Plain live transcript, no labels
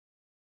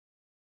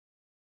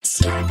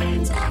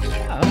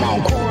I'm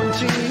on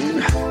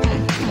quarantine.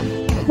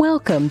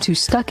 Welcome to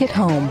Stuck at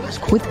Home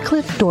with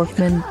Cliff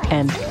Dorfman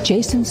and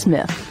Jason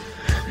Smith.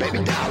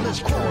 Baby doll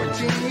is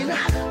quarantine.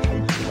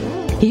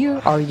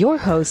 Here are your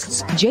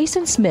hosts,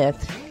 Jason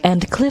Smith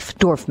and Cliff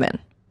Dorfman.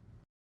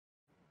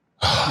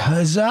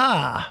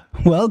 Huzzah!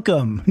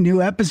 Welcome.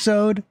 New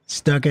episode,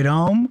 Stuck at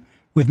Home,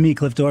 with me,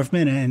 Cliff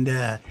Dorfman,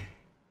 and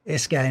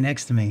this guy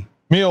next to me.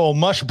 Me old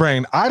mush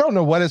brain. I don't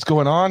know what is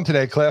going on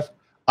today, Cliff.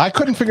 I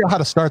couldn't figure out how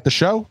to start the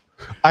show.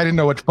 I didn't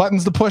know which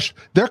buttons to push.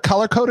 They're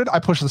color-coded. I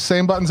push the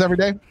same buttons every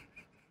day.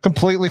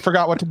 Completely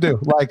forgot what to do.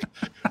 Like,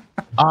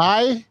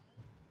 I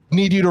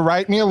need you to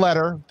write me a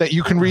letter that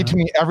you can read to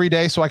me every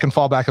day so I can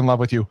fall back in love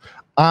with you.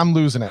 I'm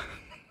losing it.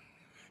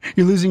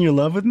 You're losing your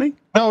love with me?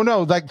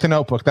 No, like The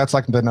Notebook. That's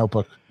like The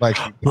Notebook. Like,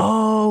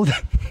 oh,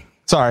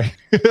 sorry.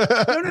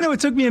 No. It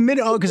took me a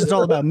minute. Oh, because it's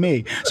all about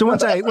me. So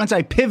once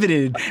I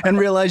pivoted and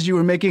realized you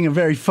were making a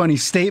very funny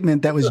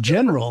statement that was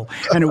general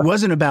and it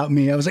wasn't about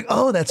me, I was like,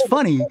 oh, that's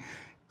funny.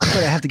 But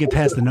I have to get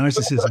past the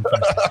narcissism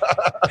first.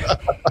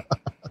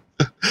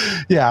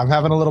 Yeah, I'm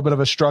having a little bit of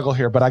a struggle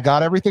here, but I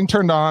got everything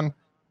turned on.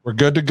 We're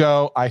good to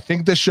go. I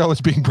think this show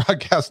is being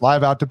broadcast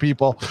live out to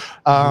people.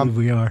 I believe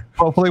we are.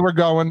 Hopefully we're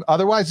going.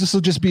 Otherwise, this will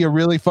just be a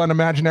really fun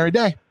imaginary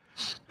day.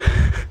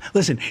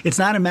 Listen, it's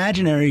not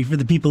imaginary for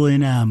the people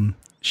in,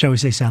 shall we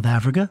say, South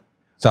Africa?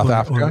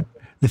 Africa? Or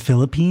the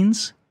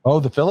Philippines? Oh,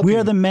 the Philippines. We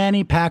are the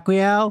Manny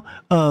Pacquiao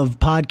of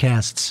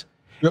podcasts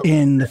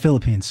in the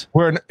Philippines.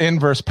 We're an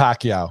inverse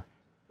Pacquiao,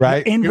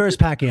 right? Inverse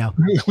Pacquiao.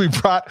 We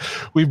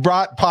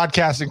brought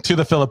podcasting to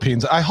the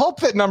Philippines. I hope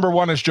that number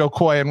one is Joe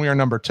Coy and we are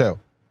number two,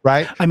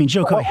 right? I mean,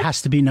 Joe Coy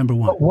has to be number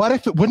one. What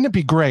if wouldn't it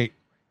be great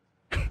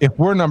if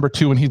we're number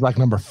two and he's like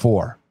number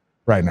four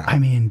right now? I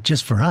mean,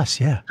 just for us,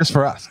 yeah. Just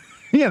for us.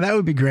 Yeah, that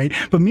would be great.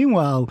 But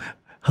meanwhile,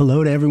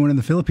 hello to everyone in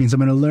the Philippines. I'm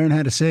going to learn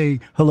how to say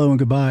hello and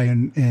goodbye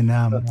in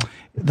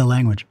the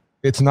language.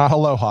 It's not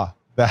aloha.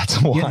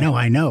 That's why. Yeah, no,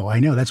 I know.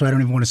 That's why I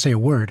don't even want to say a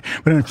word.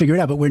 But I'm going to figure it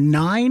out. But we're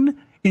 9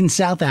 in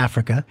South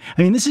Africa.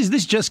 I mean,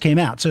 this just came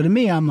out. So to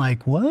me, I'm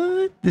like,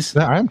 what?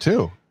 Yeah, I am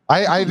too.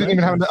 I didn't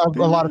even have a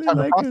lot of time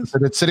to process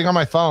it. It's sitting on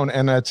my phone,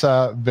 and it's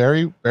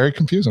very, very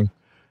confusing.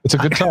 It's a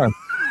good time.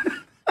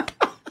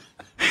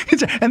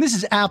 And this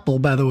is Apple,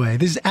 by the way.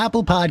 This is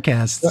Apple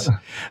Podcasts.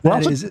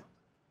 That is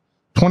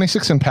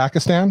 26 in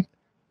Pakistan.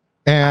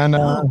 And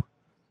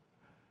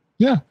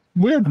yeah,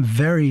 weird. I'm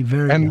very,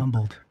 very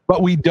humbled.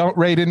 But we don't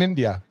rate in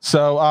India.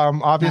 So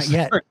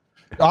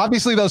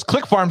obviously those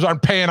click farms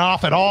aren't paying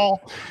off at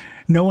all.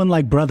 No one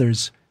like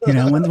brothers. You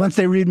know, once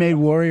they remade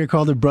Warrior,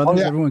 called it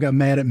Brothers, everyone got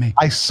mad at me.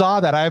 I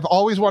saw that. I've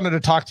always wanted to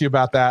talk to you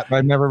about that, but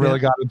I've never really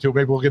got into it.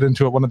 Maybe we'll get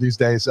into it one of these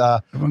days.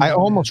 I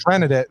almost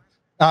rented it.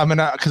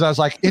 Because I was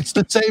like, it's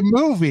the same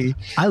movie.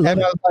 I love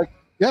it. I was like,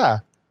 yeah.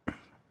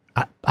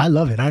 I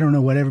love it. I don't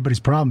know what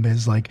everybody's problem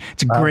is. Like,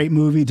 it's a great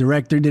movie.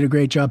 Director did a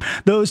great job.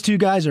 Those two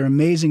guys are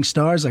amazing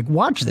stars. Like,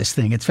 watch this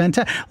thing. It's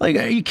fantastic. Like,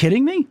 are you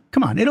kidding me?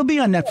 Come on. It'll be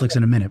on Netflix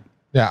in a minute.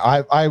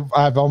 Yeah,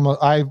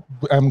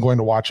 I'm going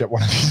to watch it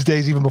one of these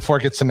days, even before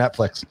it gets to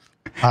Netflix.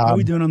 How are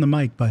we doing on the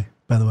mic, by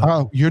the way?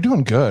 Oh, you're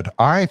doing good.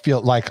 I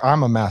feel like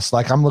I'm a mess.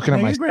 Like, I'm looking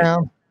at my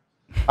sound.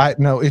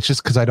 It's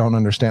just because I don't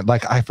understand.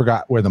 Like, I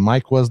forgot where the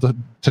mic was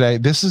today.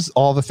 This is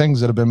all the things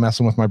that have been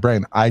messing with my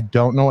brain. I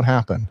don't know what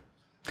happened.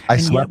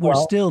 And yet we're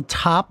still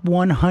top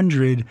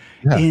 100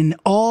 in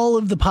all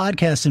of the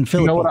podcasts in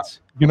Philippines.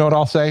 You know what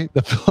I'll say?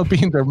 The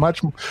Philippines are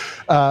much,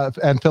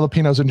 and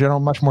Filipinos in general,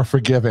 much more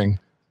forgiving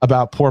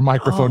about poor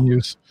microphone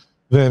use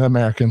than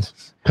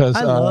Americans. Because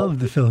I love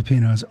the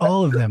Filipinos,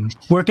 all of them.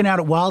 Working out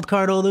at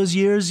Wildcard all those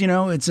years, you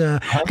know, it's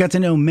got to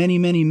know many,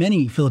 many,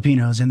 many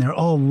Filipinos, and they're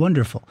all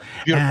wonderful.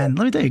 Beautiful. And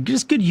let me tell you,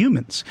 just good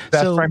humans.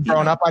 Best friend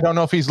growing up. I don't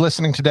know if he's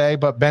listening today,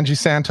 but Benji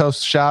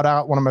Santos, shout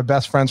out, one of my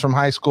best friends from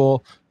high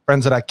school,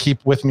 friends that I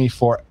keep with me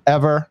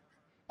forever.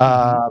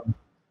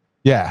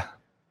 Yeah.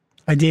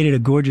 I dated a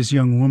gorgeous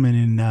young woman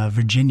in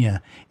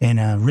Virginia, in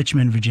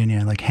Richmond,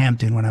 Virginia, like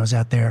Hampton, when I was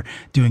out there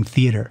doing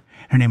theater.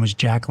 Her name was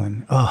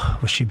Jacqueline. Oh,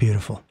 was she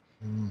beautiful.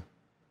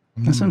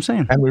 That's what I'm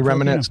saying. And we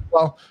reminisce.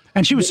 Well,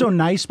 and she was so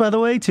nice, by the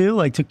way, too.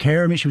 Like, took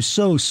care of me. She was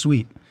so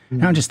sweet.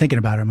 Now I'm just thinking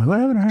about her. I'm like,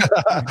 what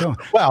happened to her?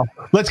 Well,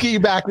 let's get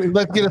you back.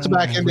 Let's get us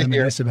back into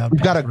here.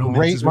 We've got a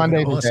great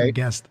Monday today. Awesome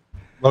guest.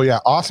 Oh, yeah.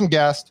 Awesome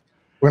guest.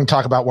 We're going to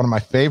talk about one of my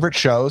favorite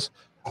shows.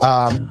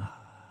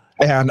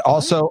 And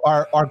also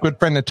our good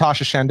friend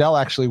Natasha Chandel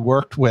actually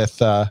worked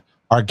with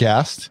our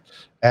guest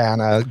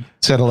and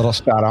sent a little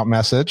shout out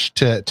message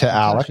to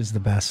Alex. Natasha's the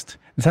best.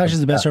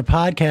 Natasha's the best. Her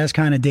podcast,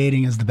 Kind of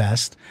Dating, is the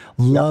best.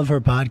 Love her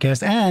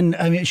podcast. And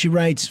I mean, she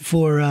writes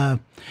for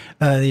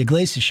the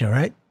Iglesias show,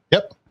 right?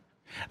 Yep.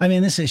 I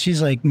mean,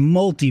 she's like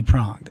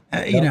multi-pronged.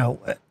 You know,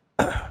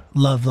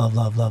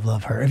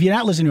 love her. If you're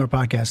not listening to her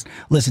podcast,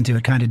 listen to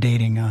it. Kind of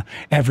Dating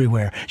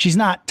everywhere. She's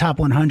not top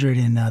 100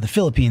 in the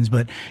Philippines,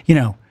 but you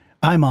know,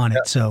 I'm on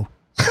it. So,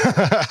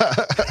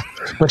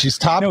 but she's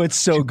top. No, it's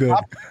so good.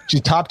 She's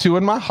top 2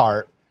 in my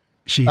heart.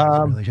 She is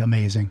really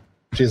amazing.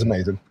 She's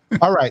amazing.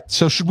 All right.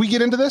 So should we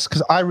get into this?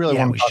 Because I really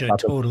want to talk about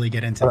totally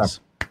get into this.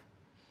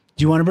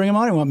 Do you want to bring him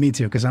on or want me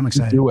to? Because I'm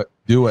excited.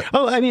 Do it.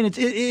 Oh, I mean,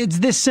 it's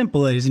this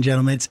simple, ladies and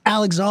gentlemen. It's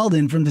Alex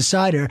Alden from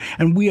Decider,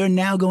 and we are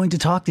now going to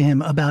talk to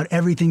him about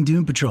everything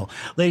Doom Patrol.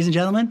 Ladies and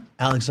gentlemen,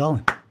 Alex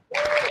Alden.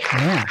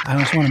 Yeah, I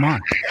just want him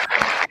on.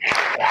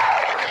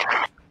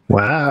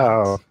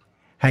 Wow.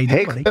 How you doing,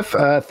 Hey, buddy?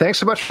 Cliff, thanks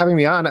so much for having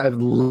me on. I've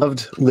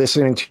loved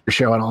listening to your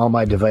show on all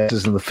my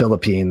devices in the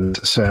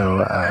Philippines,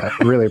 so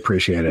really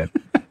appreciate it.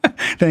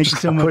 Thank you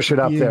so much. Push it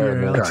for up being there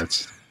here, in the Alex.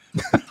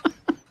 charts.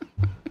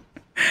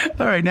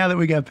 All right, now that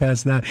we got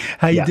past that,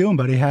 how you doing,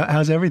 buddy?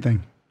 How's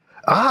everything?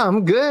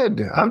 I'm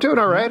good. I'm doing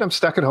all right. I'm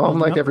stuck at home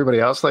like everybody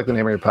else, like the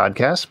name of your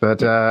podcast.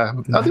 But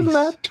other than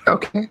that,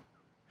 okay.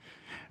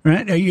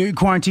 Right? Are you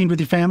quarantined with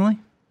your family?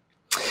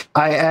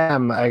 I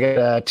am. I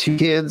got 2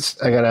 kids.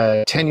 I got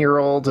a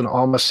 10-year-old and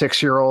almost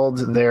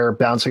 6-year-old. They're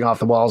bouncing off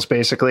the walls,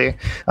 basically.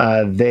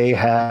 They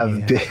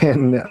have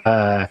been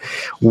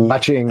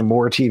watching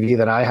more TV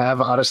than I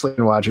have. Honestly,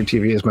 and watching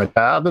TV is my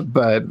job.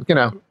 But,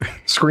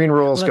 screen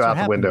rules go out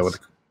the window.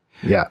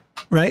 Yeah.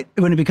 Right?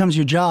 When it becomes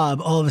your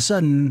job, all of a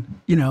sudden,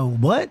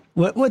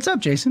 what's up,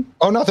 Jason?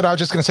 Oh, nothing. I was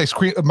just going to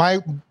say, my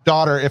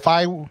daughter, if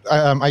I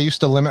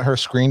used to limit her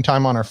screen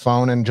time on her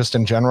phone and just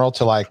in general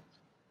to like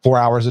 4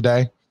 hours a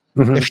day.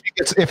 Mm-hmm.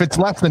 If it's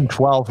less than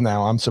 12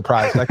 now, I'm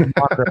surprised. I can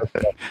monitor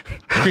it.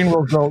 Screen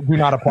rules do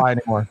not apply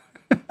anymore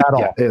at all.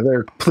 Yeah,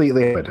 they're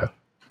completely window.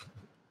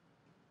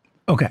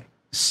 Okay.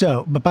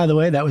 So, but by the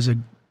way, that was a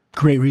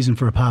great reason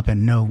for a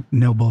pop-in. No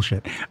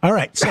bullshit. All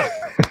right. So,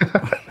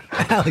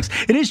 Alex,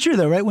 it is true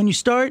though, right? When you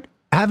start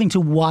having to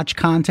watch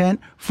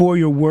content for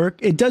your work,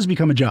 it does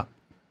become a job.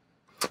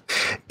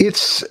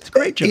 It's a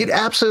great job. It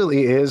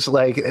absolutely is.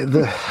 Like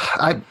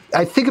I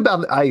think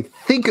about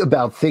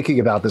thinking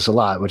about this a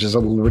lot, which is a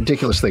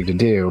ridiculous thing to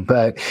do.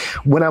 But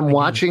when I'm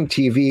watching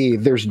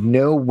TV, there's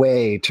no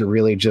way to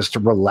really just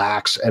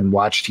relax and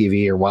watch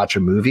TV or watch a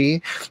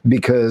movie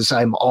because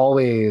I'm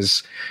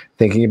always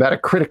thinking about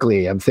it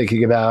critically. I'm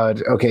thinking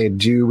about, okay,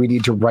 do we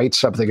need to write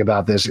something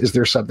about this? Is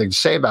there something to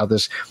say about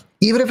this?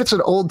 Even if it's an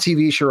old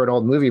TV show or an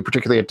old movie,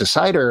 particularly at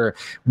Decider,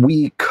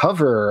 we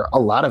cover a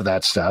lot of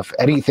that stuff.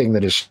 Anything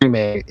that is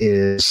streaming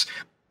is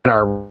in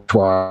our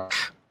repertoire.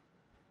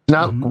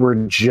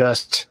 We're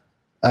just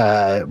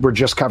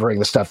covering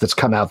the stuff that's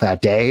come out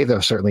that day, though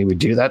certainly we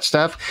do that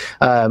stuff.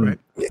 Right.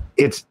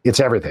 It's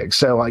everything.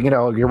 So,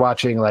 you're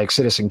watching like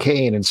Citizen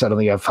Kane and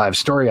suddenly you have 5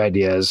 story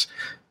ideas.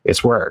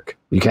 It's work.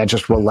 You can't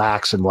just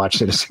relax and watch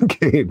Citizen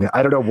Kane.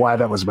 I don't know why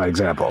that was my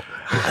example.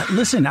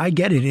 Listen, I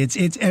get it.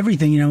 It's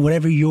everything,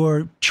 whatever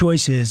your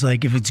choice is,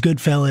 like if it's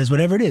Goodfellas,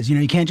 whatever it is,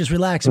 you can't just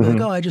relax and be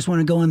like, oh, I just want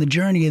to go on the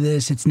journey of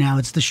this. It's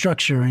the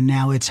structure and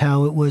now it's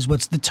how it was,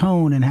 what's the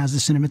tone and how's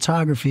the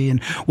cinematography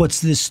and what's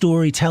the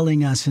story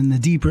telling us and the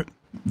deeper.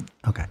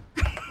 Okay.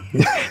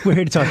 We're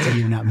here to talk to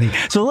you, not me.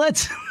 So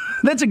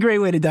that's a great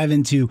way to dive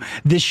into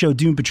this show,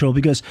 Doom Patrol,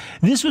 because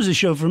this was a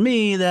show for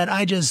me that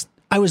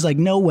I was like,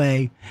 no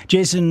way.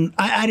 Jason,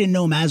 I didn't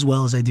know him as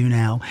well as I do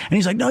now. And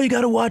he's like, no, you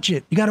got to watch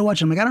it. You got to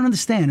watch it. I'm like, I don't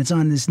understand. It's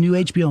on this new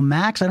HBO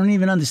Max. I don't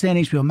even understand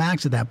HBO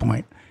Max at that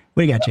point.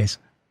 What do you got,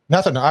 Jason?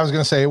 Nothing. I was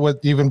going to say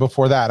even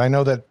before that. I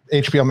know that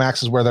HBO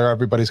Max is where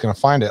everybody's going to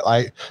find it.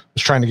 I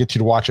was trying to get you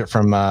to watch it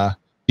from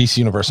DC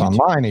Universe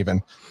Online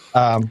even.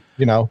 For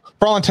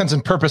all intents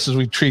and purposes,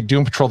 we treat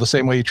Doom Patrol the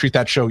same way you treat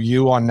that show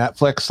You on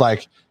Netflix.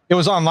 Like, it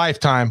was on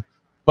Lifetime.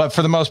 But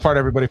for the most part,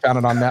 everybody found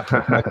it on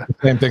Netflix. The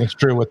same thing is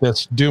true with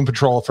this Doom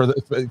Patrol.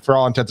 For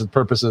all intents and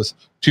purposes,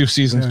 2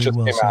 seasons just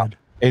came out.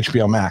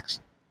 HBO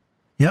Max.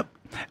 Yep.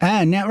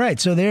 And now, right.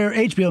 So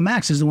HBO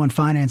Max is the one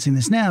financing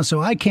this now.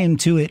 So I came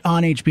to it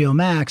on HBO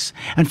Max.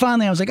 And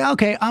finally, I was like,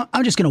 okay,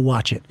 I'm just going to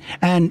watch it.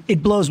 And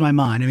it blows my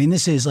mind. I mean,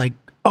 this is like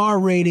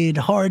R-rated,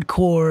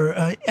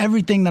 hardcore,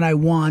 everything that I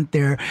want.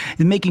 They're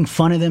making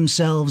fun of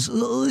themselves.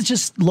 Let's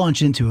just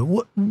launch into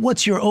it.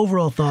 What's your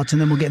overall thoughts? And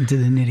then we'll get into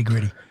the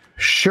nitty-gritty.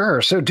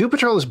 Sure. So Doom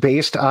Patrol is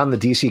based on the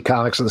DC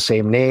comics of the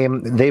same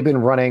name. They've been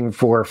running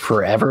for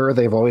forever.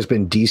 They've always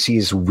been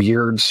DC's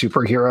weird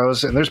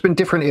superheroes, and there's been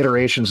different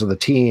iterations of the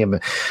team.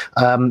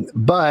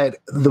 But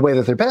the way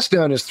that they're best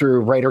known is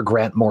through writer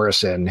Grant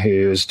Morrison,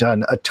 who's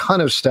done a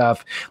ton of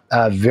stuff.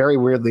 Very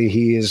weirdly,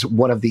 he's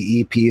one of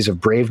the EPs of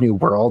Brave New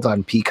World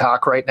on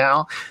Peacock right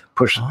now,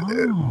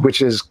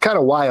 which is kind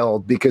of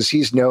wild because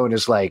he's known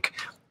as like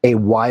a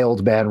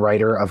wild man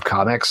writer of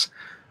comics.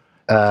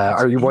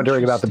 Are you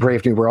wondering about the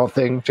Brave New World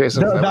thing,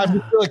 Jason? No, I'm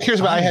just really curious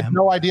about it. I had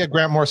no idea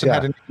Grant Morrison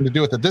had anything to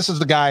do with it. This is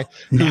the guy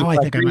who now I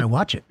think I might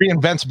watch it.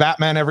 Reinvents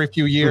Batman every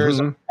few years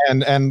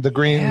and the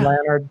Green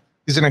Lantern.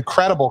 He's an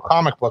incredible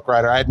comic book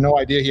writer. I had no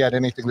idea he had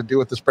anything to do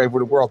with this Brave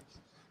New World.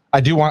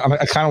 I kind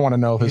of want to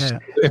know if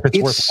it's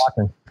worth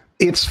watching.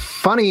 It's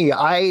funny.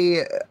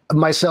 I,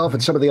 myself,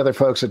 and some of the other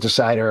folks at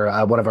Decider,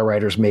 one of our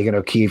writers, Megan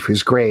O'Keefe,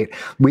 who's great,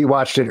 we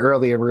watched it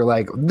early and we were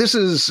like, this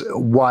is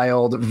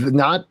wild,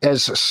 not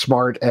as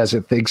smart as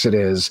it thinks it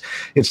is.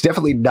 It's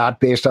definitely not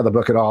based on the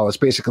book at all. It's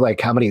basically like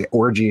how many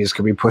orgies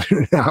can we put in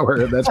an hour?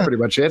 And that's pretty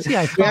much it.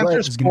 Yeah, the answer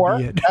is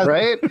 4,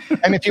 right?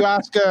 And if you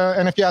ask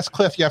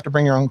Cliff, you have to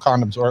bring your own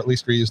condoms or at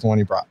least reuse the one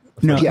you brought.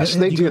 No, Yes,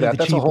 they you do go to that. the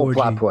That's a cheap whole orgy.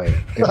 plot point.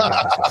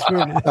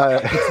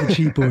 It's the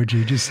cheap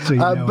orgy, just so you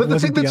know. But the It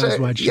thing wasn't the that's Eyes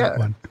Wide Shut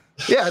one.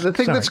 Yeah, the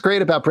thing that's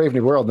great about Brave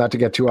New World, not to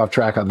get too off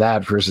track on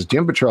that versus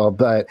Doom Patrol,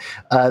 but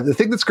the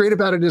thing that's great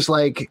about it is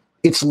like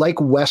it's like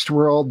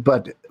Westworld,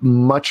 but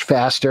much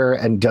faster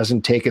and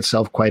doesn't take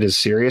itself quite as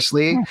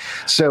seriously.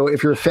 So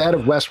if you're a fan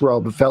of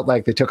Westworld but felt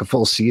like they took a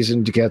full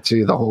season to get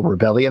to the whole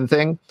rebellion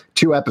thing,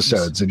 2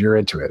 episodes and you're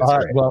into it. It's All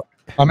right, great. well,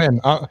 I'm in.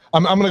 I'm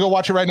going to go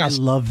watch it right now. I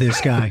love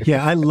this guy.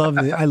 Yeah, I love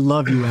it. I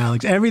love you,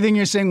 Alex. Everything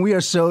you're saying, we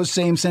are so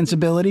same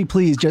sensibility.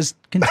 Please just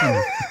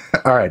continue.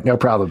 All right, no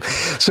problem.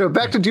 So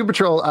back to Doom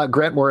Patrol.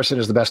 Grant Morrison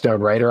is the best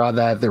known writer on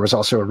that. There was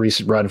also a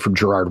recent run from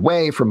Gerard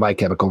Way from My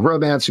Chemical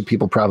Romance, who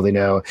people probably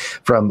know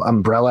from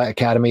Umbrella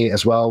Academy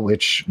as well,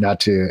 which, not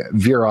to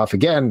veer off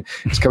again,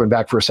 is coming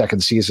back for a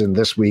second season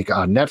this week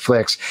on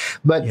Netflix.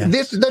 But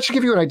that should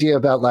give you an idea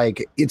about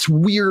like it's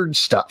weird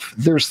stuff.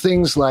 There's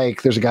things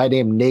like there's a guy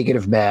named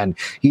Negative Man.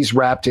 He's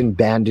wrapped in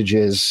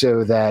bandages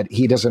so that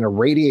he doesn't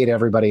irradiate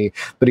everybody,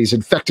 but he's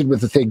infected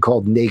with a thing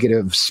called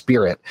negative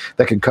spirit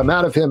that can come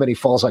out of him and he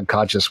falls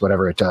unconscious,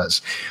 whatever it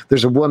does.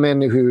 There's a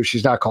woman who,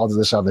 she's not called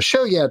this on the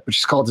show yet, but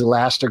she's called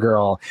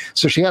Elastigirl.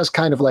 So she has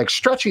kind of like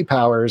stretchy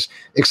powers,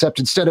 except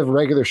instead of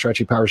regular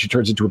stretchy powers, she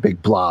turns into a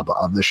big blob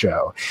on the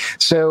show.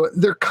 So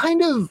they're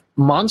kind of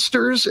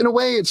monsters in a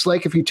way. It's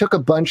like if you took a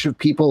bunch of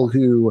people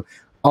who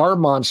are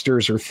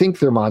monsters or think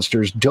they're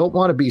monsters, don't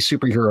want to be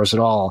superheroes at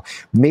all,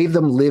 made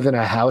them live in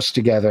a house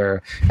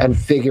together and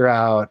figure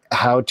out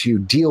how to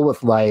deal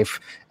with life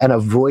and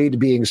avoid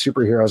being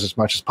superheroes as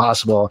much as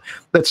possible.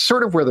 That's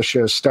sort of where the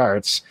show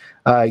starts.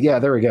 Yeah,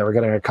 there we go. We're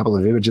getting a couple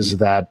of images of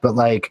that. But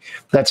like,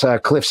 that's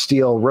Cliff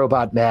Steele,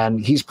 Robot Man.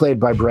 He's played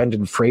by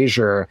Brendan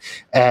Fraser.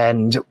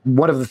 And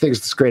one of the things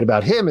that's great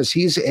about him is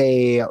he's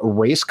a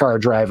race car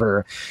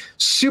driver,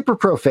 super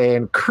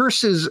profane,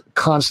 curses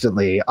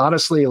constantly.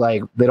 Honestly,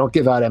 like, they don't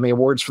give out Emmy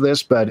Awards for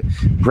this, but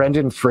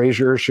Brendan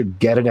Fraser should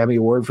get an Emmy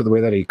Award for the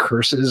way that he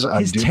curses on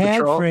His Doom tag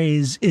Patrol.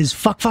 phrase is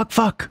fuck, fuck,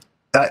 fuck.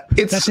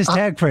 That's his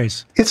tag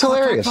phrase. It's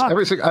hilarious. Fuck,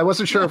 fuck. I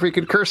wasn't sure if we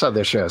could curse on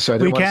this show, so I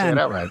didn't want to say it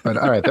outright. But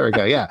all right, there we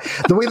go. Yeah.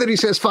 The way that he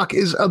says fuck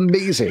is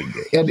amazing.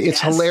 And it's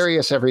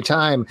hilarious every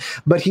time.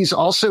 But he's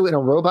also in a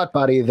robot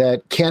body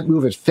that can't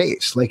move its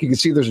face. Like you can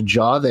see there's a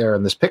jaw there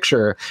in this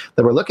picture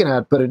that we're looking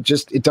at, but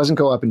it doesn't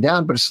go up and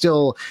down, but it's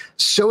still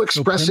so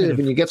expressive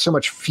and you get so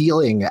much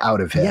feeling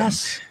out of him.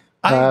 Yes.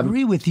 I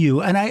agree with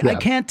you. And I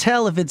can't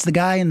tell if it's the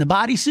guy in the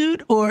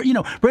bodysuit or,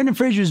 Brendan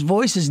Fraser's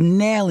voice is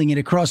nailing it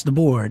across the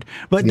board.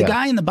 But the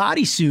guy in the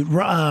bodysuit,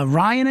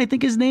 Ryan, I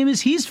think his name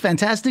is, he's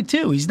fantastic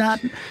too. He's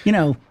not,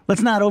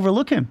 let's not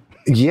overlook him.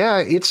 Yeah,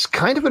 it's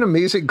kind of an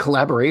amazing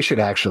collaboration,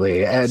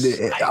 actually. And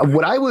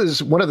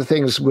one of the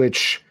things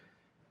which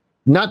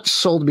not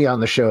sold me on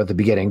the show at the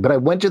beginning, but I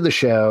went to the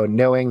show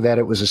knowing that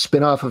it was a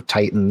spinoff of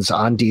Titans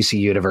on DC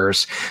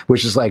Universe,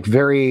 which is like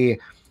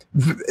very,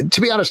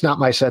 to be honest, not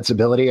my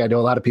sensibility. I know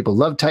a lot of people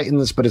love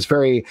Titans, but it's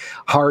very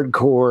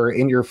hardcore,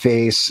 in your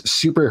face,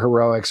 super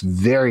heroics,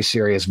 very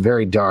serious,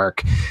 very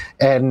dark.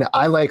 And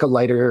I like a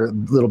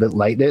little bit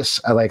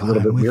lightness. I like a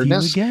little bit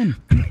weirdness. Again.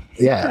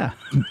 Yeah.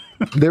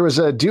 There was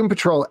a Doom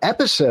Patrol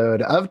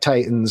episode of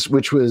Titans,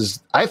 which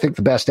was, I think,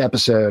 the best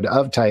episode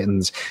of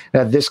Titans.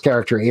 This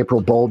character,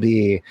 April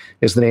Bowlby,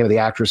 is the name of the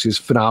actress, who's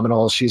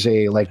phenomenal. She's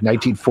a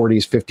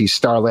 1940s,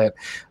 50s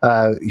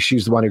starlet.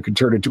 She's the one who could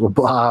turn into a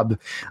blob.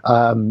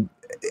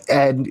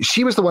 And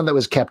she was the one that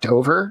was kept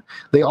over.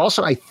 They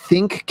also, I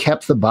think,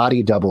 kept the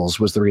body doubles,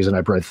 was the reason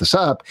I brought this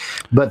up.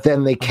 But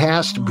then they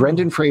cast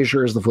Brendan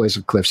Fraser as the voice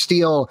of Cliff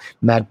Steele,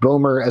 Matt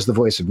Bomer as the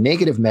voice of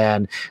Negative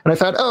Man. And I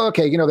thought, oh,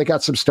 okay, they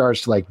got some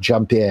stars to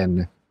jump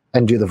in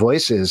and do the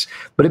voices.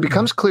 But it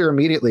becomes clear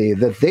immediately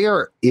that they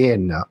are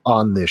in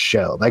on this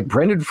show. Like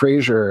Brendan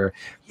Fraser,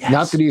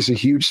 not that he's a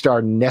huge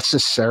star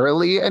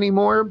necessarily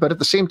anymore, but at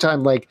the same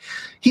time,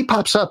 he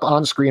pops up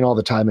on screen all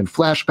the time in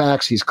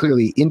flashbacks. He's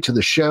clearly into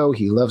the show.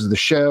 He loves the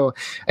show.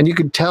 And you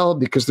can tell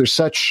because there's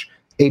such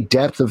a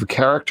depth of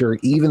character,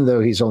 even though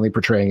he's only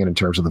portraying it in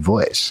terms of the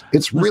voice.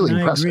 It's really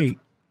impressive. I agree.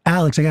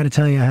 Alex, I got to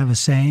tell you, I have a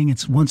saying.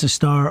 It's once a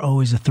star,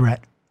 always a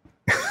threat.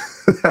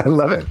 I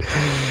love it.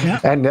 Yeah.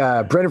 And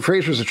Brendan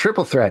Fraser's a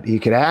triple threat. He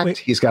can act.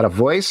 He's got a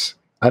voice.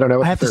 I don't know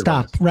what I have to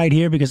stop right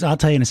here because I'll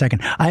tell you in a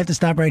second. I have to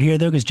stop right here,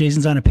 though, because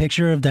Jason's on a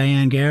picture of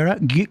Diane Guerra.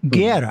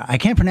 Guerra. I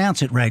can't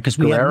pronounce it right because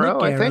we Guerrero,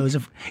 have Nick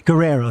Guerra.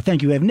 Guerrero.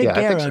 Thank you. We have Nick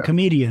Guerra, a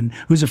comedian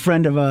who's a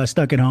friend of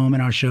Stuck at Home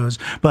in our shows.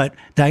 But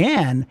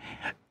Diane,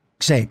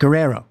 say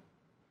Guerrero.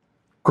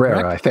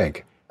 Guerrero, I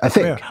think.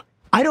 Guerrero.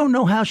 I don't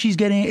know how she's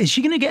getting. Is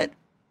she going to get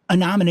a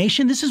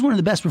nomination? This is one of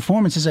the best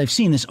performances I've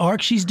seen. This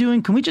arc she's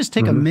doing. Can we just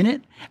take a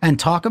minute and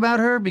talk about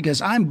her?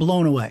 Because I'm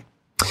blown away.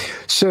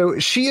 So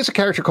she is a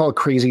character called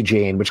Crazy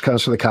Jane, which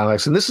comes from the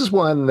comics. And this is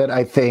one that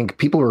I think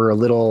people are a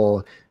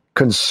little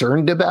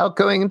concerned about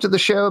going into the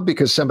show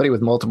because somebody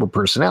with multiple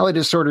personality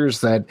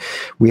disorders, that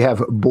we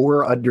have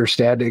more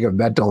understanding of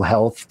mental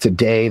health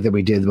today than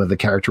we did when the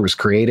character was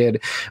created.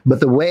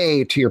 But the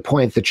way, to your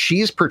point, that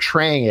she's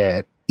portraying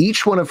it,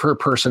 each one of her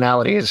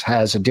personalities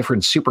has a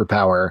different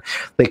superpower.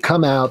 They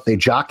come out, they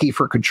jockey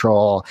for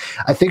control.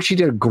 I think she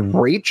did a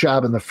great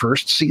job in the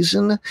first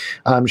season.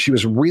 She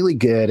was really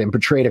good and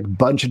portrayed a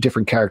bunch of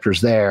different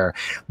characters there.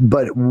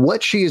 But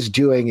what she is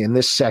doing in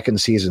this second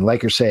season,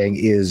 like you're saying,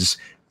 is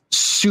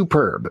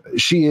superb.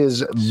 She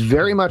is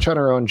very much on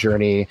her own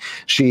journey.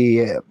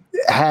 She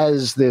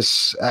has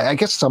this, I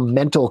guess it's a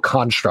mental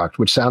construct,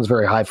 which sounds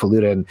very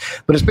highfalutin,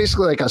 but it's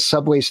basically like a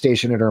subway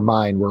station in her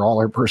mind where all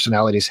her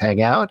personalities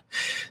hang out.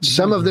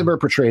 Some of them are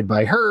portrayed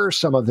by her,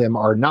 some of them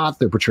are not.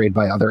 They're portrayed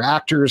by other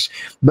actors.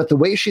 But the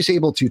way she's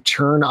able to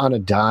turn on a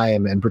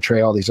dime and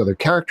portray all these other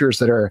characters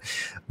that are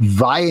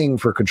vying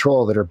for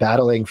control, that are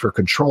battling for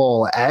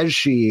control as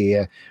she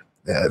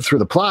through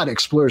the plot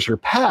explores her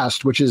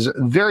past, which is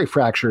very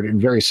fractured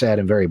and very sad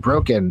and very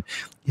broken.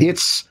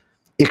 It's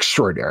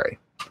extraordinary.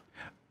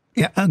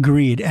 Yeah,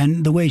 agreed.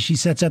 And the way she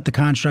sets up the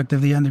construct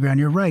of the underground,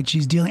 you're right.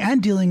 She's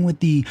dealing with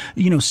the,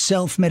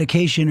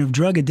 self-medication of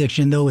drug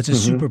addiction, though it's a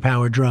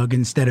superpower drug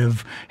instead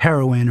of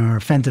heroin or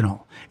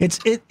fentanyl.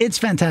 It's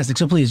fantastic.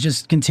 So please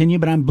just continue,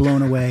 but I'm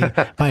blown away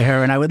by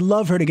her, and I would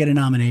love her to get a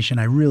nomination.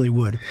 I really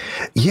would.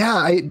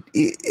 Yeah,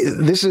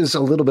 this is a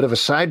little bit of a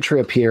side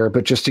trip here,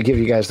 but just to give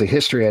you guys the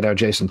history, I know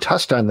Jason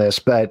touched on this,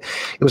 but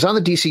it was on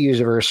the DC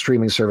Universe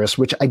streaming service,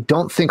 which I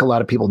don't think a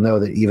lot of people know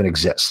that even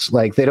exists.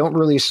 Like, they don't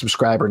release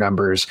subscriber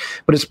numbers,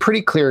 but it's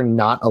pretty clear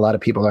not a lot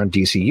of people are on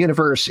DC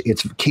Universe.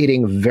 It's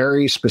catering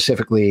very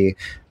specifically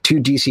to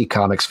DC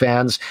Comics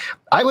fans.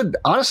 I would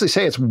honestly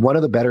say it's one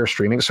of the better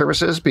streaming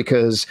services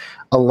because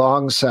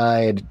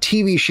alongside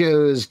TV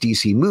shows,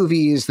 DC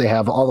movies, they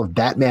have all of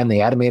Batman, the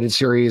animated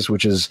series,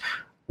 which is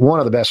one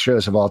of the best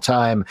shows of all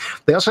time.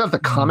 They also have the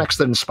comics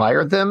that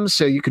inspired them.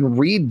 So you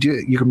can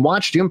you can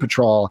watch Doom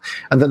Patrol,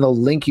 and then they'll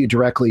link you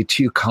directly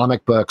to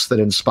comic books that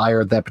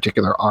inspired that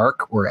particular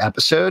arc or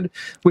episode,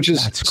 which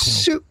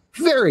is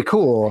very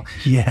cool.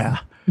 Yeah.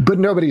 But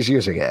nobody's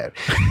using it.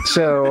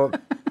 So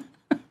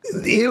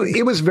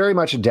it was very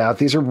much a doubt.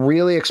 These are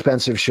really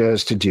expensive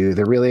shows to do.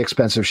 They're really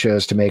expensive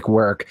shows to make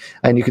work.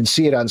 And you can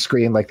see it on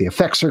screen. Like, the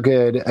effects are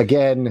good.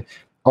 Again,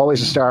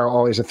 always a star,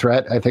 always a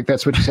threat. I think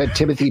that's what you said.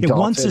 Timothy Dalton.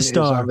 Once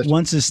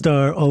a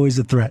star, always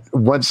a threat.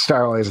 One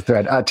star, always a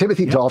threat.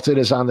 Timothy Dalton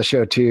is on the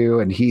show too,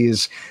 and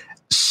he's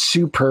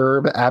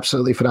superb,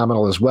 absolutely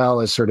phenomenal, as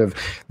well as sort of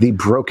the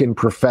broken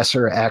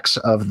Professor X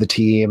of the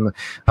team.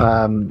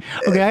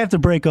 Okay, I have to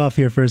break off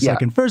here for a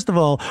second. First of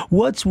all,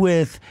 what's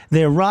with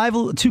their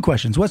rival? Two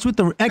questions. What's with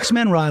the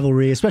X-Men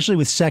rivalry, especially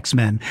with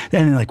Sex-Men?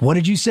 And like, what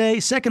did you say?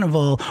 Second of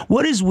all,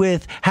 what is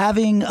with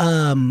having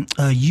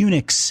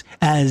eunuchs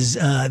as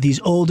these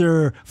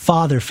older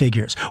father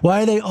figures?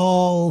 Why are they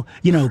all,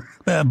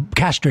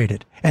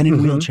 castrated and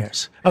in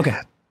wheelchairs? Okay,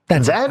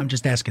 that's it. I'm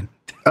just asking.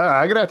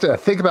 I'm going to have to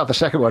think about the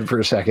second one for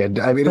a second.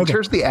 I mean, in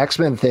terms of the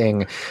X-Men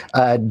thing,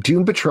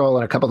 Doom Patrol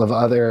and a couple of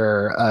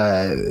other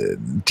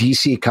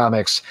DC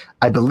comics,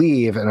 I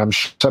believe, and I'm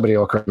sure somebody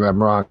will correct me if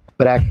I'm wrong,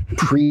 but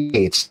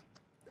predates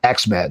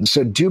X-Men.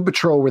 So Doom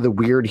Patrol were the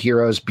weird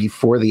heroes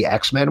before the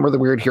X-Men were the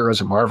weird heroes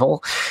at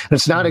Marvel. And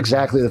it's not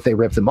exactly that they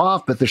ripped them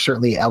off, but there's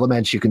certainly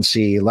elements you can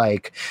see,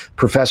 like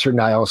Professor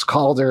Niles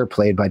Calder,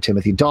 played by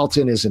Timothy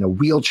Dalton, is in a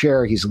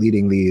wheelchair. He's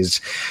leading these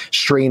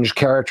strange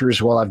characters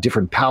who all have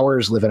different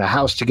powers, live in a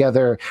house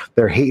together.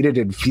 They're hated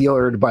and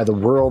feared by the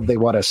world they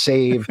want to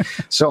save.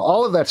 So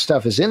all of that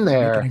stuff is in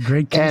there. A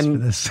great case for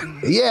this.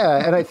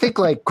 Yeah, and I think,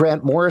 like,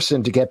 Grant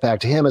Morrison, to get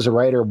back to him as a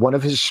writer, one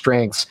of his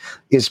strengths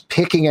is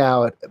picking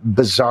out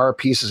bizarre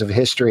pieces of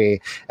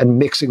history and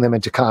mixing them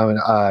into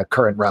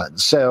current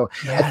runs. So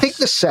I think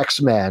the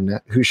Sex-Men,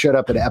 who showed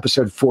up in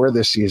episode 4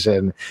 this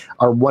season,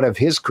 are one of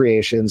his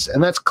creations.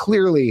 And that's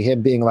clearly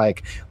him being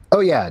like,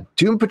 oh yeah,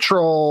 Doom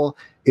Patrol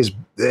is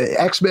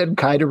X-Men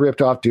kind of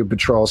ripped off Doom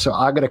Patrol. So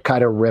I'm going to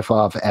kind of riff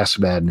off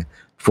X-Men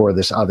for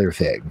this other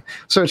thing.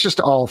 So it's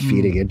just all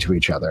feeding into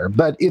each other.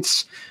 But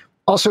it's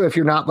also, if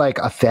you're not like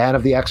a fan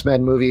of the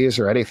X-Men movies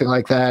or anything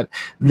like that,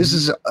 this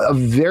is a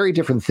very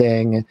different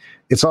thing.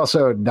 It's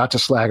also, not to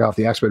slag off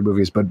the X-Men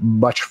movies, but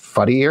much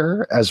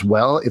funnier as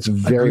well. It's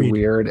very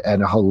weird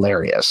and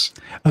hilarious.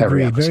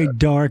 Agreed. Very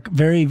dark,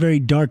 very, very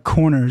dark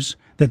corners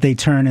that they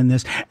turn in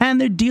this. And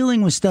they're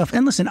dealing with stuff.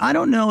 And listen, I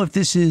don't know if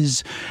this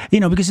is,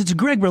 because it's a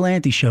Greg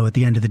Berlanti show at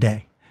the end of the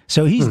day.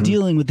 So he's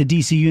dealing with the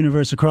DC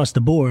universe across the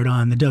board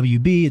on the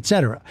WB, et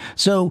cetera.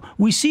 So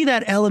we see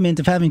that element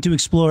of having to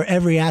explore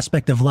every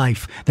aspect of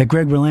life that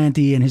Greg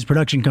Berlanti and his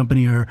production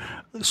company are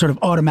sort of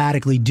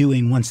automatically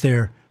doing once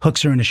their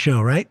hooks are in a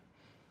show, right?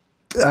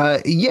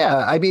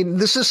 Yeah, I mean,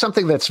 this is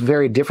something that's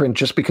very different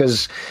just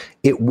because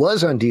it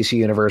was on DC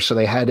Universe, so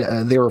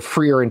they were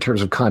freer in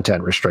terms of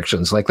content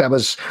restrictions. Like, that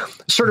was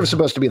sort of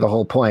supposed to be the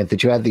whole point,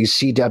 that you had these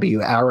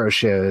CW Arrow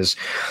shows,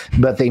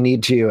 but they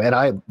need to, and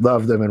I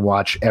love them and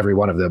watch every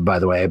one of them, by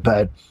the way,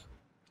 but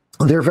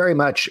they're very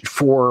much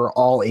for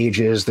all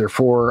ages. They're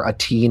for a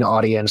teen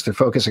audience. They're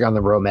focusing on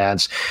the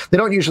romance. They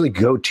don't usually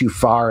go too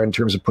far in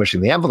terms of pushing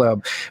the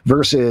envelope,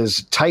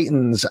 versus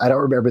Titans. I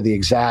don't remember the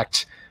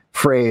exact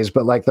phrase,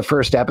 but like the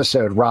first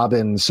episode,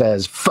 Robin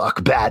says,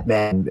 "Fuck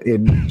Batman,"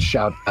 and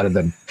shout out and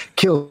then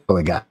kill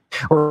the guy.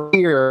 Or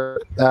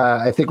here,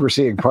 I think we're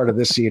seeing part of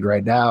this scene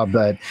right now,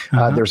 but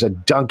there's a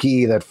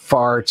donkey that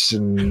farts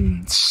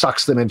and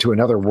sucks them into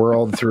another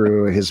world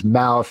through his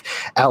mouth.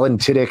 Alan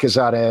Tudyk is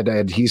on it,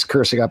 and he's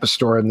cursing up a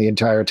storm the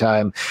entire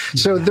time.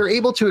 So they're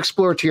able to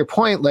explore, to your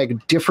point,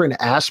 like different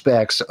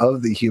aspects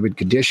of the human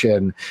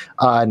condition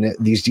on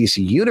these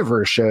DC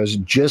Universe shows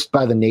just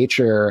by the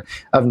nature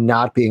of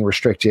not being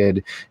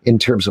restricted in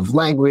terms of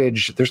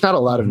language. There's not a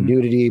lot of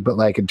nudity, but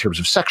like in terms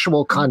of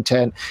sexual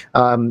content,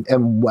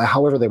 and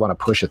however they want to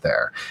push it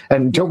there.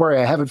 And don't worry,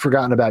 I haven't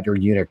forgotten about your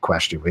eunuch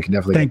question. We can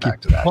definitely get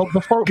back to that. Well,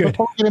 before we get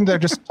in there,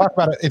 just talk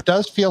about it. It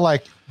does feel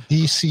like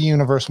DC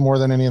Universe, more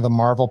than any of the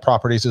Marvel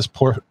properties,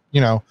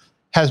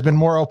 has been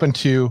more open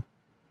to,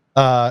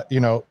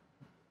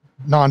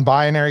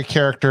 non-binary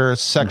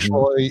characters,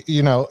 sexually,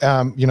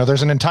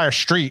 there's an entire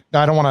street.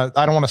 I don't want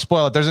to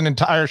spoil it. There's an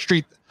entire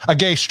street, a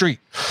gay street,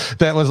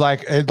 that was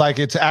like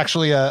it's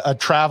actually a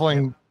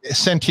traveling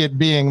sentient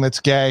being that's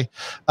gay.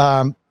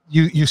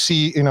 You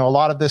see, a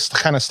lot of this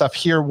kind of stuff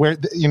here where,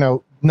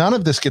 none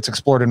of this gets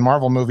explored in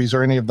Marvel movies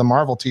or any of the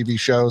Marvel TV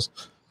shows.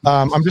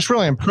 I'm just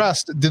really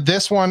impressed. Did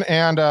this one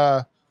and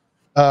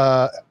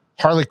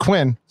Harley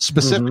Quinn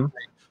specifically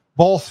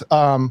both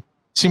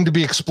seem to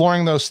be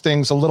exploring those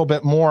things a little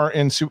bit more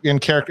in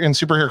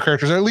superhero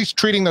characters, or at least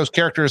treating those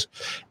characters,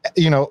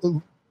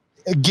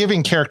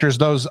 giving characters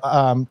those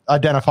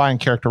identifying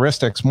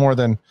characteristics more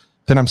than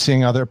I'm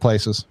seeing other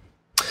places.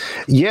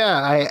 Yeah,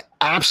 I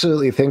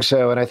absolutely think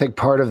so. And I think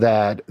part of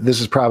that, this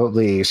is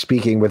probably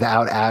speaking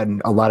without adding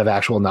a lot of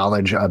actual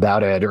knowledge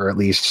about it, or at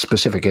least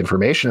specific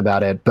information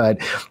about it. But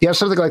yeah,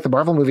 something like the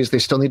Marvel movies, they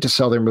still need to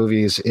sell their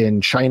movies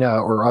in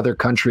China or other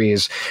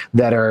countries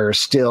that are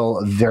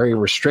still very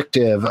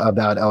restrictive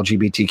about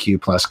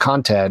LGBTQ plus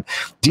content.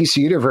 DC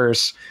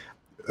Universe,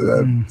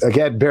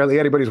 again, barely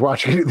anybody's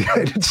watching it in the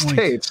United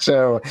States,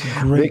 so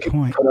they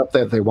can put up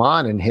that they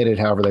want and hit it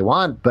however they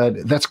want.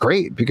 But that's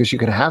great because you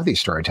can have these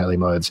storytelling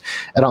modes.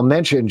 And I'll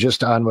mention,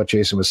 just on what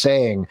Jason was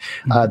saying,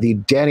 the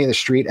Danny the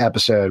Street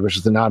episode, which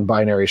is the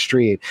non-binary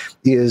street,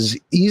 is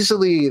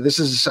easily, this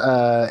is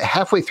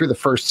halfway through the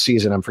first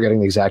season. I'm forgetting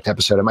the exact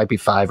episode. It might be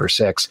 5 or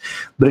 6,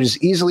 but it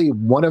is easily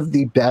one of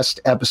the best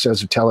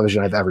episodes of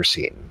television I've ever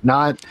seen.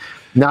 Not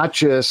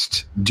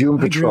just Doom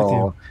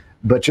Patrol,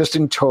 but just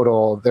in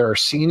total. There are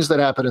scenes that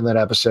happen in that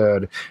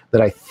episode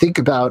that I think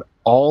about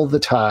all the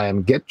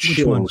time. Get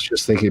chills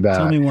just thinking about.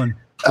 Tell me one.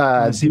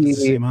 See if it's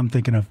the same I'm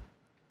thinking of.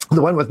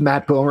 The one with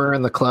Matt Bomer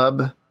in the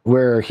club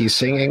where he's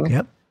singing.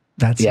 Yep.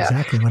 That's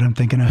exactly what I'm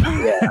thinking of.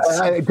 Yeah,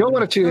 I don't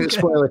want to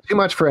spoil it too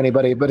much for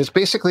anybody, but it's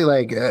basically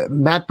like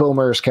Matt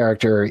Bomer's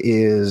character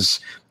is,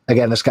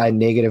 again, this guy,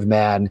 Negative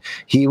Man.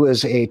 He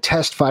was a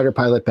test fighter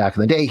pilot back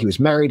in the day. He was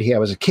married. He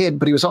was a kid,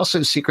 but he was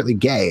also secretly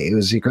gay. He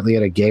was secretly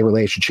in a gay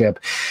relationship.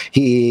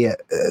 He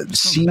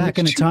back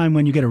in a time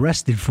when you get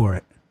arrested for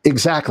it.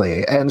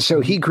 Exactly. And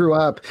so he grew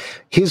up,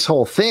 his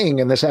whole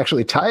thing, and this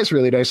actually ties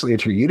really nicely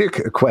into your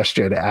eunuch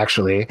question,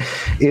 actually,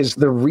 is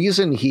the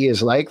reason he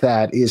is like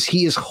that is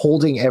he is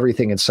holding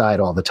everything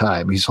inside all the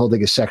time. He's holding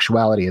his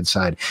sexuality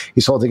inside.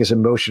 He's holding his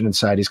emotion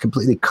inside. He's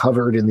completely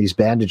covered in these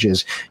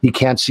bandages. You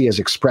can't see his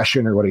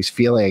expression or what he's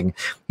feeling.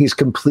 He's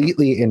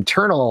completely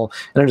internal.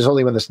 And it is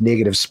only when this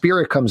negative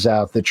spirit comes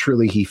out that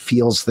truly he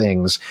feels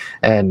things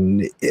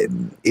and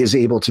is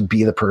able to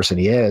be the person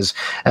he is.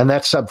 And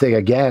that's something,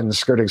 again,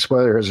 skirting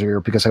spoilers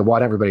here, because I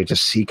want everybody to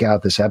seek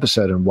out this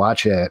episode and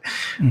watch it.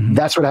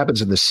 That's what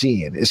happens in the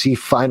scene, is he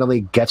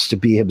finally gets to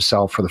be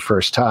himself for the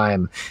first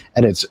time.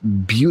 And it's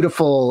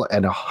beautiful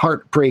and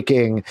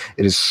heartbreaking.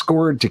 It is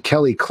scored to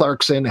Kelly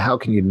Clarkson. How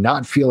can you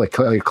not feel a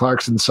Kelly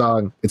Clarkson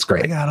song? It's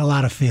great. I got a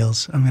lot of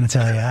feels, I'm going to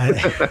tell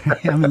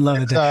you. I'm in love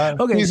with it.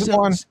 Okay, season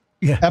 1,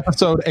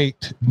 episode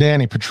 8,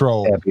 Danny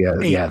Patrol.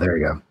 Yeah, there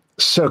you go.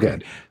 So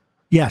good.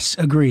 Yes,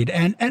 agreed.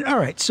 And all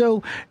right,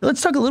 so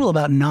let's talk a little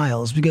about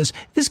Niles, because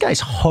this guy's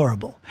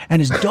horrible and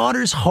his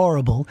daughter's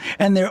horrible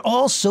and they're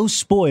all so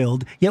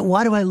spoiled. Yet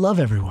why do I love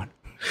everyone?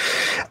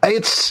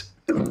 It's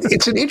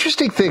an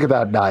interesting thing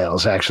about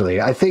Niles,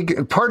 actually. I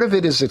think part of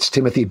it is it's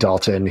Timothy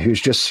Dalton,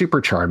 who's just super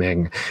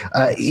charming.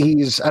 I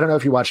don't know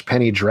if you watched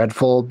Penny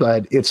Dreadful,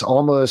 but it's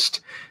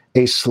almost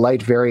a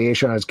slight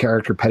variation on his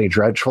character, Penny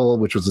Dreadful,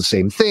 which was the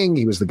same thing.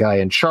 He was the guy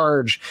in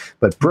charge,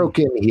 but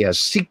broken. He has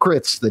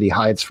secrets that he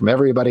hides from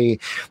everybody.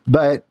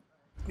 But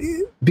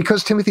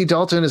because Timothy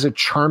Dalton is a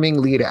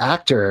charming lead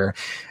actor,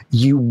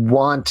 you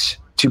want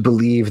to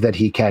believe that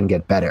he can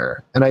get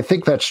better. And I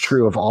think that's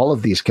true of all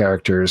of these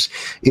characters,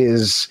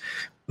 is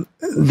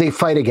they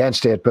fight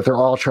against it, but they're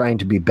all trying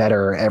to be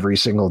better every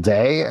single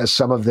day, as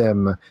some of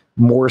them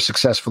more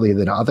successfully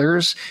than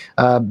others.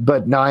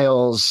 But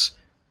Niles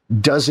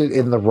does it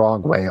in the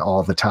wrong way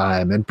all the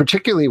time. And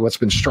particularly what's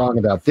been strong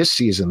about this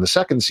season, the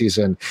second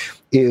season,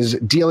 is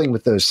dealing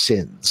with those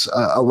sins.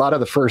 A lot of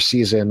the first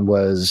season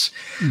was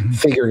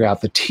figuring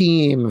out the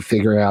team,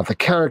 figuring out the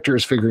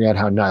characters, figuring out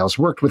how Niles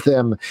worked with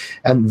them.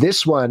 And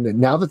this one,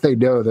 now that they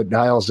know that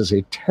Niles is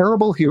a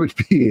terrible human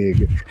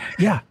being,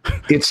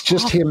 it's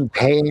just him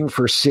paying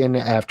for sin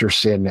after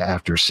sin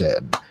after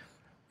sin.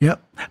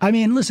 Yep. I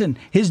mean, listen,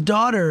 his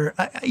daughter,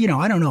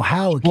 I don't know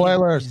how.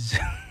 Spoilers.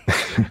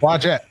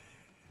 Watch it.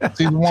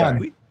 Season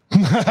 1.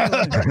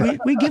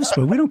 we give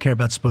spoilers. We don't care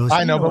about spoilers.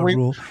 I know, but we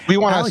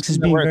want Alex is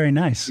being very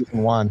nice.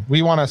 Season 1.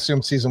 We want to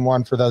assume season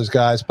 1 for those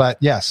guys. But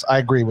yes, I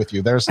agree with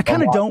you. I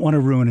kind of don't want to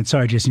ruin it.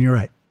 Sorry, Jason. You're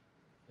right.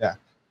 Yeah.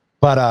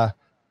 But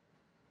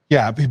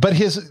but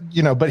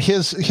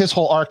his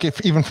whole arc,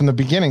 if even from the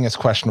beginning, is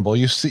questionable.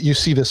 You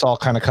see this all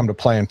kind of come to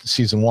play in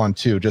season 1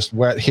 too. Just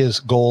where his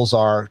goals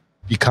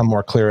become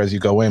more clear as you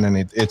go in,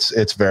 and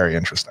it's very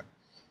interesting.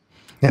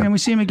 Yeah. And we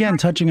see him again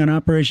touching on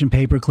Operation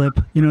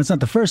Paperclip. It's not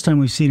the first time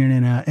we've seen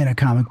it in a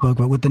comic book,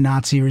 but with the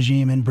Nazi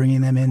regime and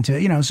bringing them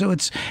into, so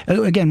it's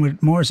again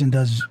what Morrison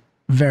does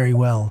very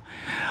well.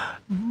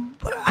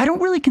 But I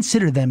don't really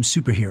consider them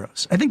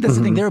superheroes. I think that's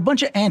the thing. They're a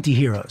bunch of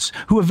anti-heroes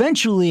who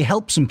eventually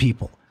help some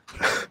people.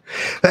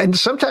 And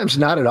sometimes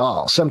not at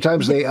all.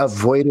 Sometimes they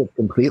avoid it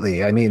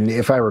completely. I mean,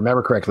 if I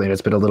remember correctly, and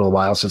it's been a little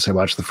while since I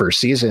watched the first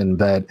season,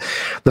 but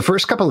the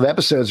first couple of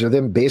episodes are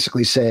them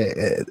basically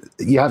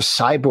you have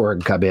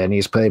Cyborg come in.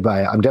 He's played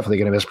by, I'm definitely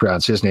going to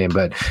mispronounce his name,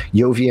 but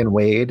Jovian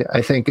Wade,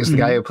 I think, is the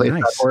guy who played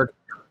Cyborg.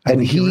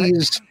 And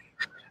he's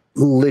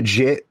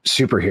legit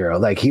superhero.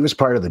 Like, he was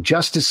part of the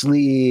Justice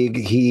League.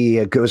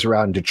 He goes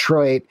around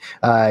Detroit.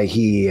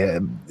 He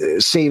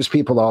saves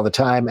people all the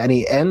time. And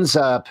he ends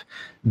up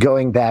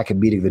going back and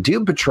meeting the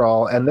Doom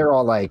Patrol, and they're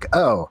all like,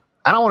 "Oh,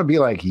 I don't want to be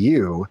like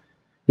you.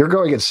 You're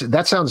going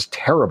that sounds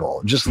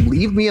terrible. Just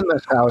leave me in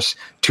this house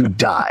to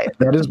die.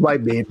 That is my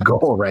main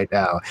goal right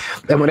now."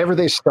 And whenever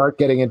they start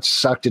getting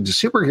sucked into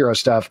superhero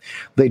stuff,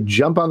 they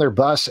jump on their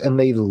bus and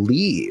they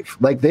leave.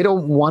 Like, they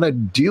don't want to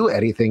do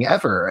anything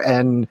ever.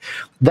 And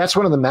that's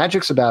one of the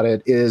magics about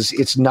it is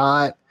it's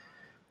not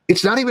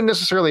even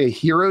necessarily a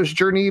hero's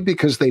journey,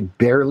 because they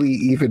barely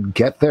even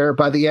get there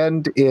by the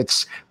end.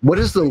 It's what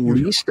is the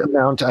least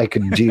amount I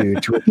can do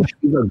to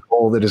achieve a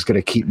goal that is going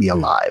to keep me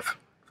alive.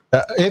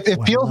 It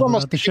feels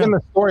almost, in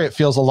the story, it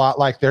feels a lot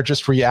like they're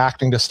just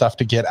reacting to stuff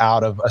to get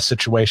out of a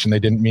situation they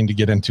didn't mean to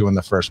get into in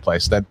the first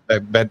place. That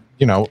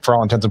for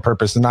all intents and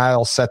purposes,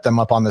 Niall set them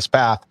up on this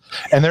path,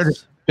 and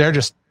they're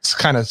just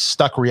kind of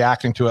stuck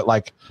reacting to it,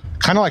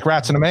 kind of like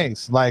rats in a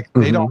maze. Like,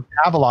 they don't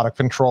have a lot of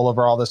control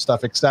over all this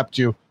stuff except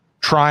to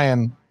try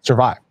and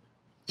survive.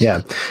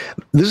 Yeah.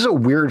 This is a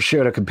weird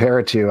show to compare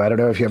it to. I don't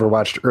know if you ever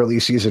watched early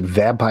season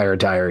Vampire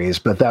Diaries,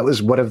 but that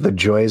was one of the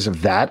joys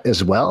of that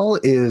as well,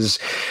 is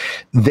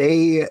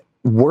they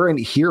weren't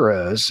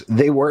heroes.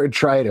 They weren't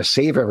trying to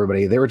save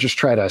everybody. They were just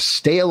trying to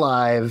stay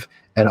alive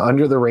and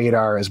under the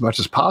radar as much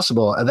as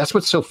possible. And that's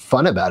what's so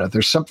fun about it.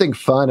 There's something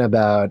fun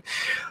about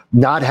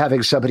not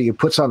having somebody who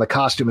puts on the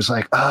costume is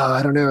like, "Oh,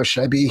 I don't know.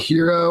 Should I be a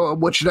hero?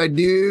 What should I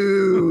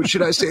do?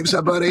 Should I save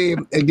somebody?"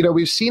 And,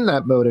 we've seen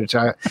that mode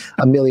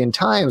a million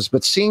times,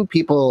 but seeing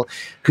people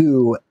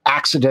who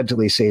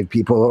accidentally save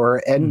people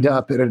or end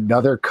up in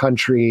another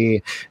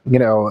country,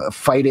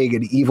 fighting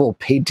an evil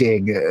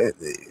painting,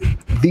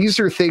 these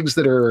are things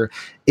that are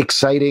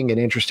exciting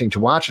and interesting to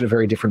watch in a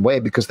very different way,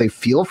 because they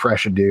feel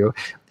fresh and new,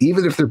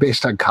 even if they're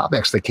based on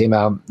comics that came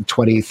out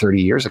 20,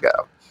 30 years ago.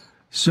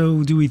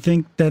 So do we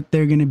think that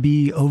they're going to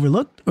be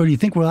overlooked, or do you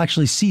think we'll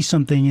actually see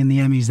something in the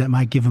Emmys that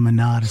might give them a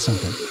nod or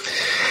something?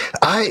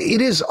 It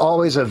is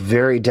always a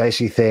very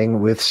dicey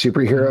thing with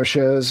superhero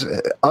shows.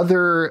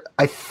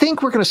 I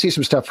think we're going to see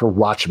some stuff for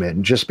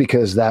Watchmen, just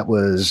because that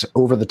was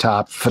over the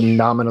top,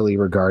 phenomenally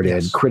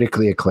regarded,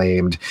 critically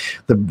acclaimed.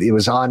 It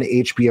was on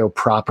HBO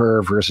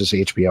proper versus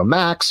HBO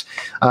Max.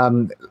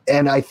 And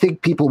I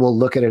think people will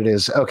look at it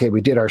as, okay,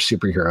 we did our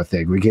superhero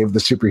thing. We gave the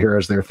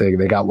superheroes their thing.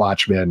 They got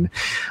Watchmen.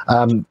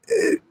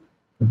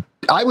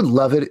 I would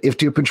love it if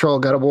Doom Patrol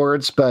got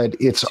awards, but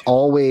it's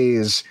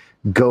always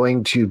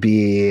going to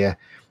be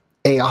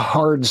a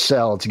hard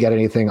sell to get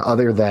anything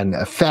other than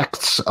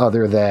effects,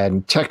 other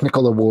than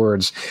technical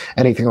awards,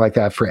 anything like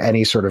that for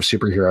any sort of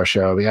superhero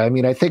show. I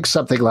mean, I think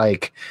something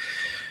like,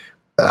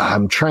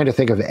 I'm trying to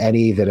think of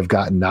any that have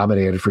gotten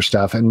nominated for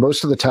stuff, and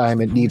most of the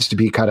time it needs to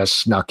be kind of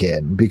snuck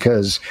in,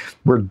 because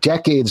we're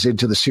decades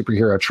into the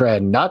superhero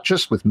trend, not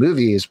just with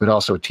movies, but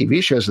also with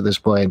TV shows at this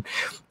point,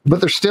 but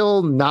they're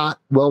still not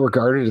well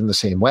regarded in the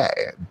same way.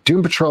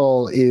 Doom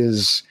Patrol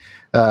is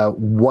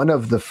one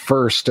of the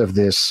first of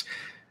this.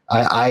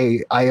 I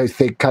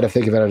think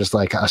of it as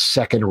like a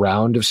second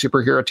round of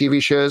superhero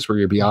TV shows where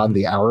you're beyond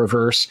the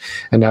Arrowverse,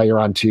 and now you're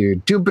on to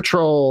Doom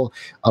Patrol,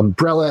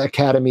 Umbrella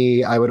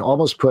Academy. I would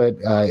almost put,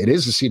 it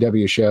is a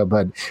CW show,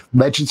 but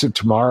Legends of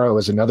Tomorrow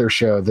is another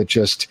show that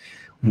just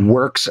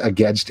works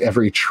against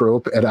every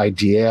trope and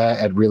idea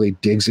and really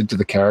digs into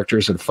the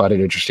characters in a fun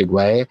and interesting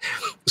way.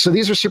 So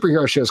these are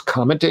superhero shows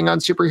commenting on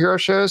superhero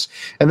shows.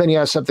 And then you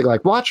have something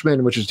like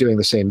Watchmen, which is doing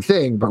the same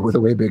thing, but with a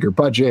way bigger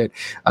budget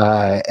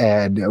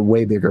and a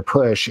way bigger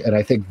push. And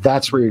I think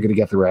that's where you're going to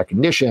get the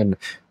recognition.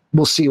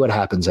 We'll see what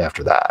happens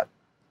after that.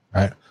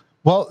 Right.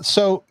 Well,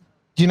 so,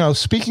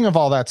 speaking of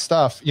all that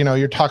stuff,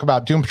 you're talking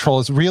about Doom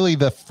Patrol is really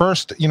the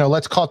first,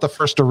 let's call it the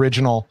first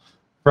original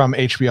from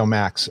HBO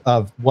Max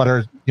of what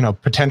are,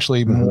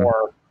 potentially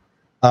more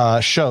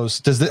shows.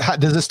 Does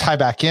this tie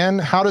back in?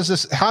 How does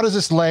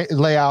this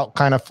lay out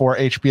kind of for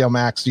HBO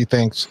Max, do you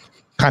think's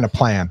kind of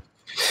plan?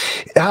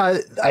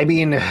 I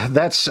mean,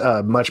 that's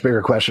a much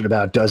bigger question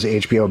about does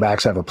HBO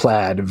Max have a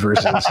plan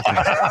versus,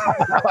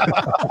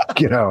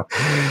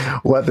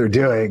 what they're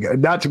doing.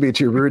 Not to be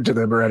too rude to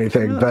them or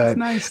anything, but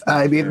nice.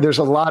 I mean, there's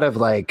a lot of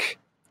like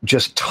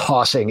just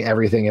tossing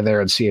everything in there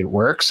and see it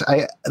works.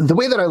 The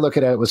way that I look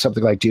at it with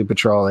something like Doom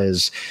Patrol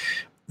is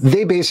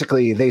they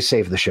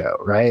saved the show,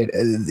 right?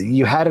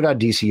 You had it on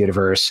DC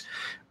Universe.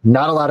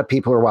 Not a lot of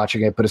people are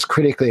watching it, but it's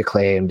critically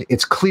acclaimed.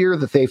 It's clear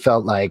that they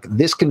felt like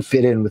this can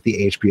fit in with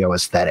the HBO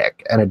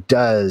aesthetic, and it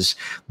does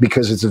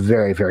because it's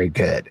very, very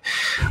good.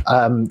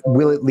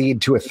 Will it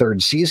lead to a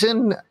third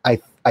season?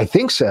 I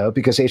think so,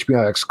 because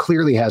HBO Max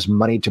clearly has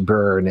money to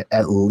burn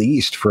at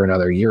least for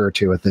another year or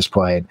two at this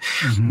point.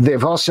 Mm-hmm.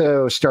 They've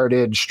also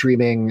started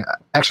streaming,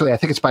 actually, I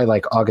think it's by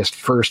like August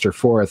 1st or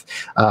 4th,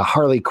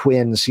 Harley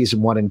Quinn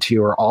season 1 and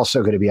 2 are also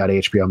going to be on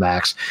HBO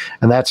Max.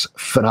 And that's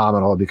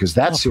phenomenal because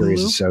that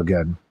series is so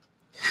good.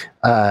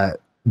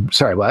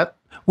 Sorry, what?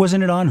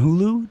 Wasn't it on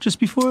Hulu just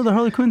before the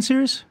Harley Quinn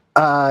series?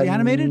 The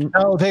animated?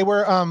 No, they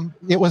were.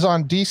 It was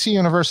on DC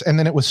Universe, and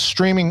then it was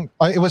streaming.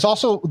 It was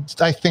also,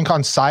 I think, on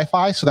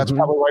Sci-Fi. So that's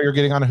probably why you're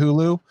getting on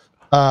Hulu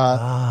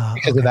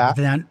because of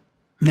that.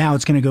 Now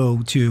it's going to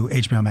go to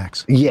HBO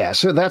Max. Yeah,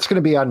 so that's going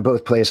to be on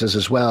both places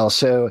as well.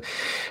 So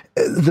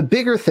the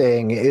bigger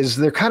thing is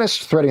they're kind of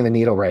threading the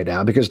needle right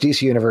now because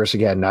DC Universe,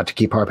 again, not to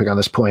keep harping on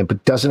this point,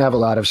 but doesn't have a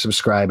lot of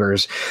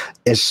subscribers.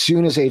 As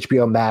soon as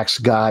HBO Max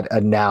got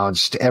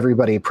announced,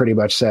 everybody pretty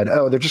much said,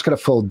 oh, they're just going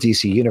to fold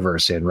DC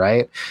Universe in,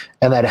 right?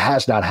 And that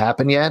has not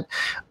happened yet.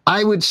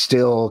 I would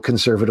still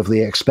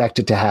conservatively expect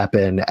it to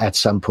happen at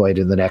some point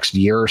in the next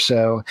year or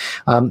so.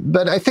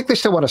 But I think they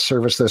still want to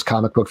service those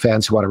comic book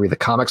fans who want to read the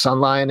comics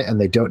online,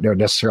 and they don't know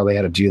necessarily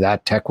how to do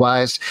that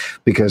tech-wise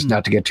because,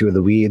 not to get too in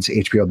the weeds,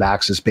 HBO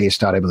Max is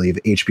based on, I believe,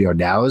 HBO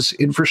Now's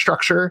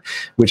infrastructure,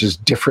 which is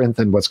different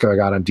than what's going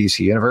on DC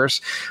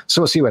Universe.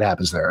 So we'll see what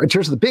happens there. In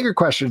terms of the bigger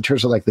question, in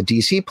terms of like the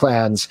DC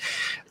plans,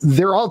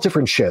 they're all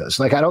different shows.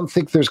 Like, I don't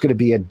think there's going to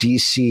be a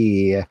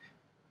DC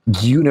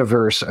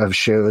universe of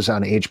shows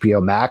on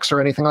HBO Max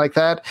or anything like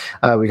that.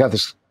 We got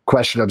this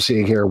question I'm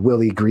seeing here: will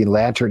the Green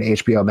Lantern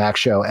HBO Max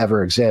show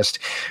ever exist?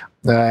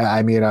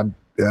 I mean,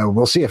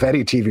 we'll see if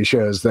any TV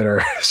shows that are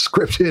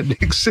scripted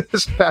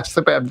exist past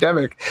the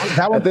pandemic.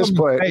 At this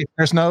point,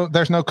 there's no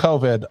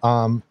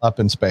COVID up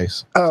in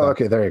space. Oh,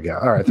 okay, there you go.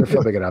 All right, they're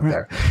filming it up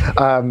there.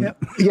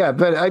 Yeah,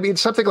 but I mean,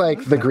 something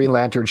like the Green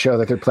Lantern show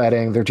that they're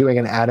planning. They're doing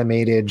an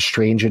animated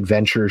Strange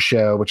Adventures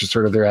show, which is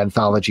sort of their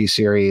anthology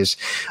series.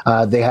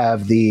 They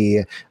have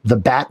the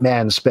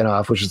Batman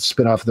spinoff, which is the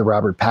spinoff of the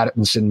Robert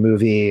Pattinson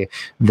movie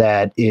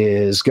that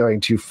is going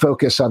to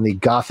focus on the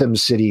Gotham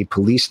City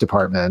Police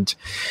Department.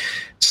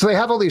 So they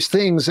have all these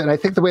things, and I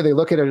think the way they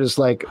look at it is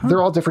like,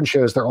 they're all different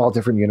shows, they're all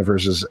different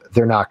universes,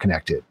 they're not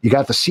connected. You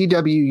got the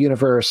CW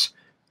universe,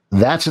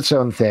 that's its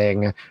own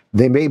thing.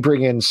 They may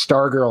bring in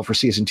Stargirl for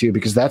season 2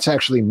 because that's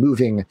actually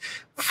moving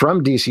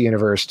from DC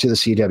Universe to the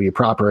CW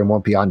proper and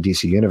won't be on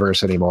DC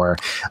Universe anymore.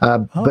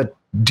 But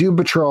Doom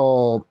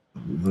Patrol,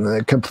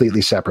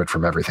 completely separate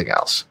from everything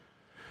else.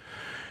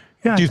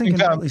 Yeah, do you think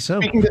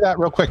speaking to that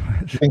real quick,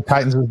 do you think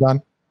Titans is done?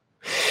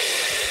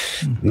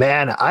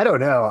 Man, I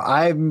don't know.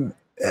 I don't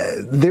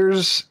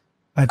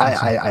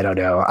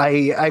know.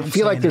 I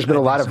feel like there's been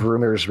a lot of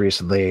rumors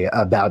recently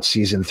about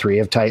season 3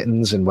 of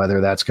Titans and whether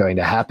that's going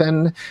to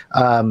happen.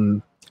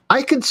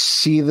 I could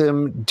see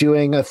them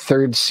doing a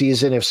third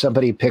season if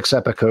somebody picks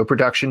up a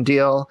co-production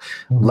deal,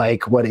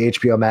 like what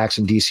HBO Max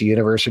and DC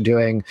Universe are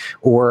doing,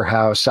 or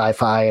how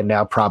Sci-Fi and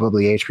now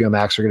probably HBO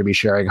Max are going to be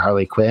sharing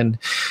Harley Quinn.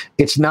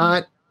 It's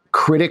not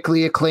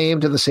critically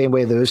acclaimed in the same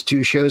way those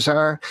two shows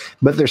are,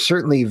 but they're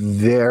certainly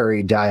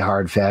very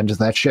diehard fans of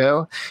that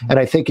show. And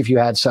I think if you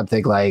had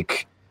something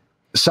like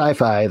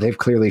Sci-Fi, they've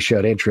clearly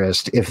showed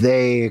interest. If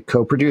they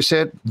co-produce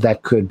it,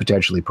 that could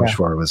potentially push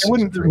forward with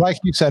season 3. Like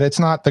you said, it's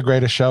not the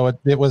greatest show.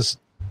 It was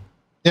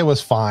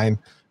fine.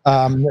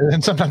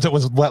 And sometimes it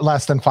was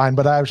less than fine,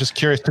 but I was just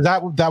curious because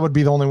that would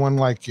be the only one,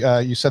 like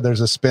you said,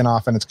 there's a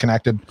spin-off and it's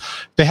connected.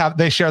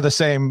 They share the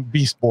same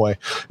Beast Boy,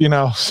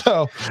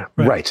 so.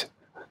 Right.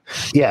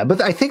 Yeah,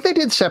 but I think they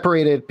did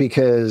separate it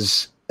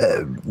because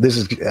this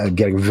is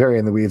getting very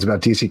in the weeds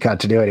about DC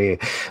continuity,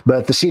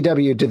 but the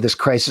CW did this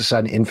Crisis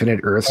on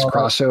Infinite Earths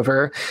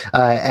crossover,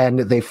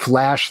 and they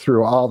flashed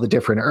through all the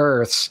different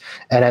Earths,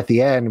 and at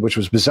the end, which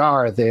was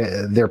bizarre,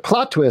 their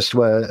plot twist,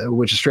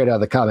 which is straight out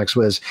of the comics,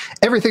 was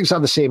everything's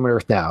on the same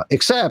Earth now,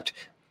 except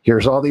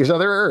here's all these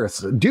other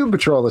Earths. Doom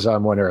Patrol is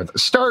on one Earth.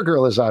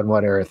 Stargirl is on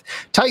one Earth.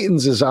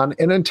 Titans is on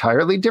an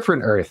entirely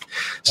different Earth.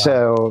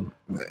 So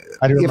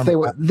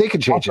if they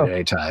could change it at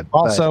any time.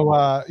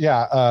 Also,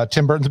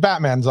 Tim Burton's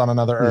Batman's on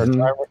another Earth.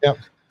 Right? Yep.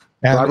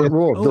 And Robert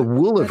Rule, the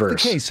Wooliverse.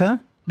 That's the case, huh?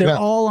 They're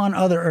all on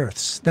other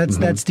Earths. That's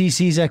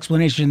DC's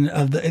explanation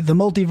of the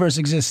multiverse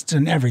exists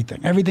in everything.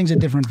 Everything's a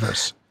different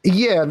verse.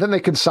 Yeah, then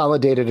they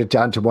consolidated it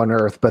down to One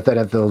Earth, but then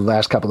at the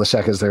last couple of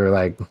seconds, they were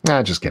like,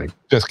 just kidding.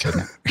 Just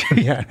kidding.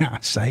 Yeah, no,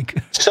 psych.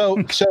 So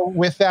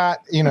with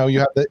that,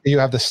 you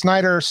have the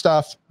Snyder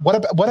stuff.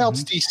 What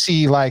else do you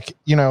see? Like,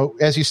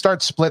 as you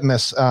start splitting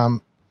this,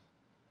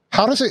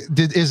 how does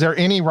it? Is there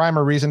any rhyme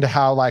or reason to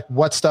how, like,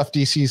 what stuff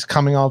DC's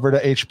coming over to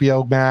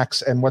HBO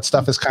Max and what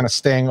stuff is kind of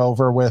staying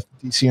over with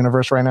DC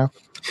Universe right now?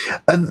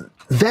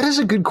 That is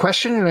a good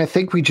question, and I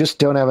think we just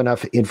don't have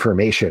enough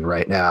information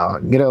right now.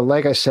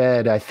 Like I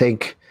said, I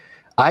think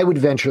I would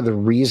venture the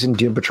reason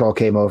Doom Patrol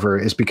came over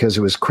is because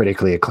it was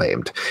critically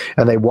acclaimed.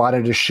 And they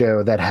wanted a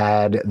show that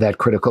had that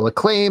critical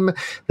acclaim,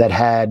 that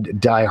had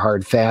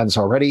diehard fans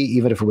already,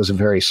 even if it was a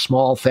very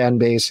small fan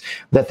base,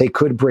 that they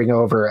could bring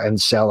over and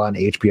sell on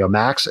HBO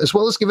Max, as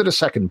well as give it a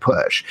second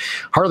push.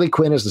 Harley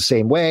Quinn is the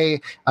same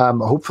way.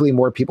 Hopefully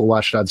more people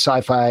watched it on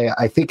Sci-Fi.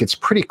 I think it's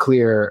pretty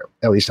clear,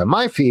 at least on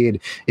my feed,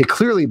 it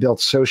clearly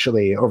built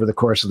socially over the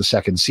course of the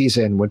second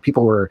season. When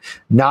people were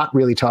not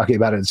really talking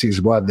about it in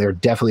season 1, they're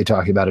definitely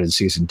talking about it in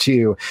season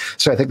 2.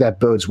 So I think that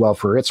bodes well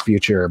for its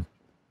future.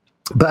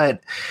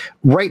 But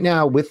right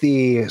now, with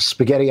the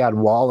spaghetti on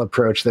wall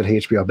approach that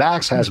HBO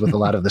Max has with a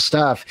lot of the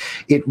stuff,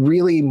 it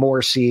really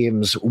more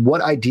seems,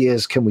 what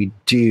ideas can we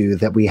do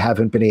that we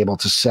haven't been able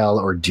to sell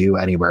or do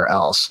anywhere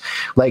else?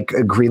 Like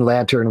Green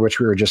Lantern, which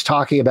we were just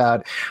talking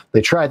about.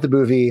 They tried the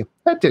movie.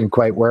 That didn't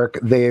quite work.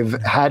 They've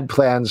had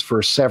plans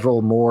for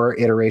several more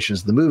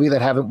iterations of the movie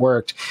that haven't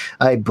worked.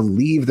 I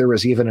believe there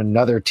was even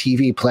another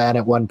TV plan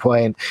at one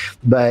point,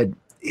 but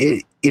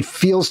it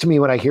feels to me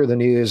when I hear the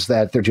news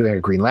that they're doing a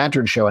Green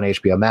Lantern show on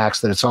HBO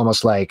Max that it's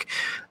almost like,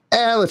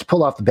 let's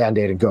pull off the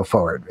Band-Aid and go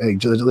forward.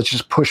 Let's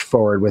just push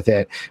forward with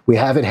it. We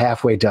have it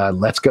halfway done.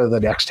 Let's go the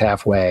next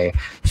halfway,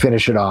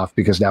 finish it off,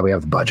 because now we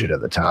have the budget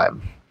at the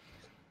time.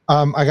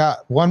 I got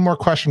one more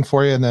question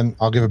for you, and then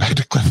I'll give it back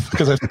to Cliff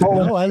because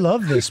I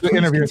love this.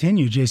 Please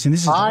continue, Jason.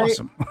 This is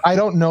awesome. I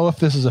don't know if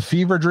this is a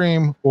fever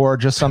dream or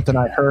just something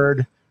I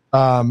heard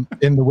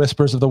in the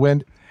whispers of the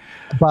wind,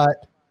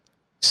 but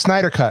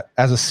Snyder Cut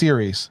as a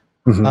series,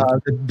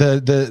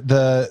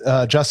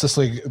 the Justice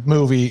League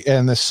movie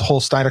and this whole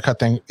Snyder Cut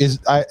thing, is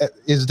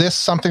this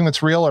something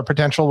that's real or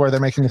potential where they're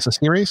making this a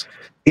series?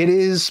 It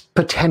is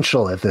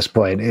potential at this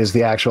point, is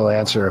the actual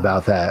answer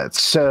about that.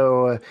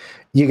 So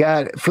you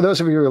got, for those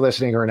of you who are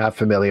listening who are not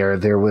familiar,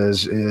 there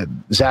was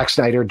Zack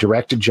Snyder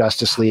directed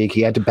Justice League.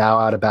 He had to bow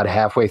out about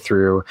halfway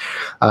through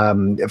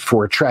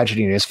for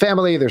tragedy in his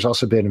family. There's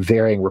also been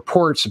varying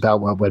reports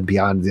about what went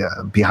behind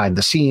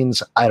the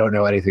scenes. I don't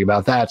know anything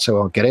about that, so I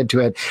won't get into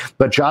it.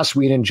 But Joss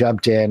Whedon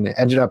jumped in,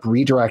 ended up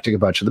redirecting a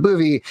bunch of the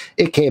movie.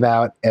 It came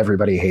out.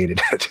 Everybody hated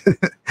it.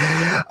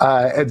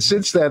 And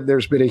since then,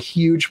 there's been a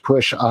huge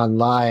push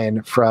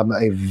online from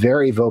a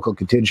very vocal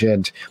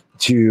contingent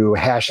to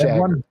hashtag. And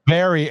one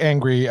very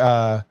angry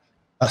a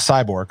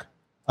Cyborg.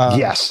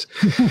 Yes.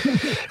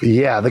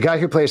 Yeah, the guy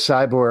who plays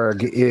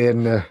Cyborg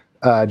in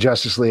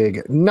Justice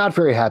League, not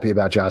very happy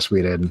about Joss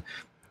Whedon.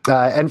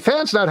 And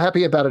fans not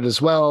happy about it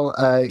as well.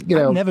 I've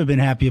never been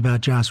happy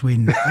about Joss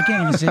Whedon. I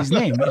can't even say his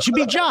name. It should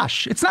be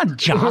Josh. It's not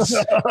Joss.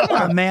 Come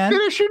on, man.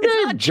 Finish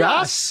your name,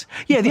 Joss.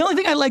 Yeah, the only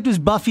thing I liked was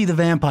Buffy the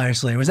Vampire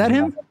Slayer. Was that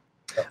him?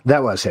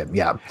 That was him,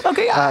 yeah.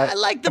 Okay, I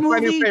like the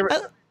movie.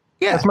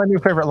 Yeah, that's my new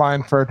favorite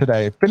line for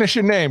today. Finish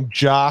your name,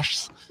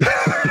 Josh.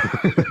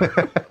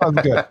 That was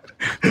good.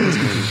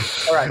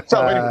 All right.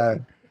 So,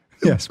 anyway.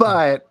 Yes,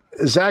 but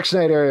Zack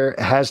Snyder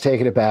has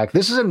taken it back.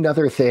 This is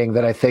another thing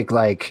that I think,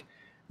 like,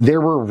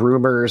 there were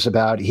rumors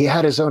about. He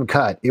had his own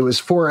cut. It was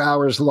 4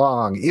 hours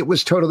long. It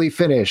was totally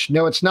finished.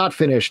 No, it's not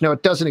finished. No,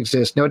 it doesn't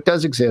exist. No, it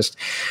does exist.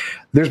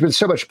 There's been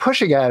so much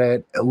pushing at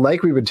it,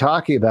 like we've been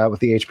talking about with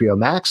the HBO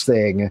Max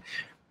thing.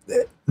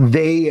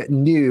 They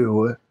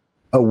knew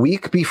a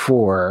week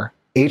before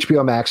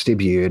HBO Max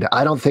debuted,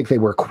 I don't think they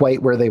were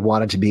quite where they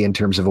wanted to be in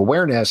terms of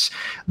awareness.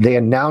 They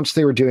announced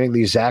they were doing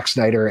the Zack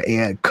Snyder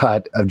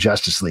cut of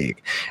Justice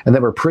League. And they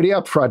were pretty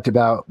upfront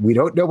about, we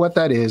don't know what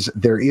that is.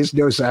 There is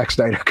no Zack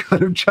Snyder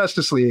cut of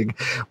Justice League.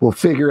 We'll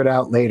figure it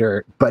out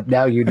later. But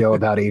now you know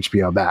about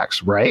HBO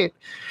Max, right?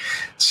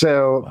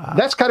 So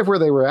that's kind of where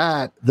they were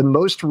at. The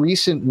most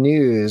recent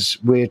news,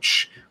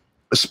 which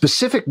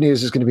specific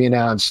news is going to be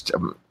announced.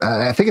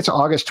 I think it's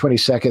August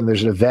 22nd.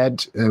 There's an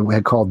event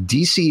called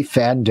DC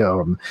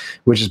Fandom,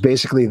 which is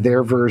basically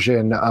their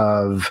version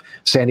of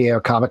San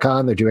Diego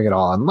Comic-Con. They're doing it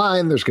all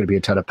online. There's going to be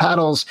a ton of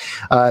panels.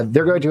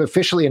 They're going to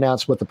officially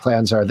announce what the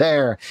plans are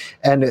there.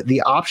 And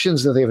the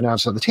options that they've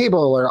announced on the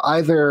table are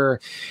either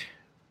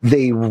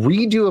they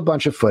redo a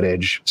bunch of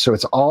footage, so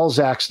it's all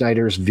Zack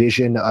Snyder's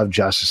vision of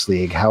Justice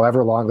League,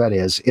 however long that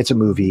is, it's a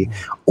movie,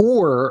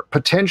 or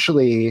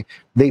potentially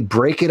they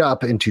break it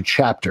up into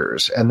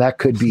chapters, and that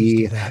could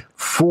be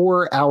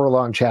 4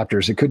 hour-long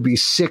chapters. It could be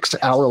 6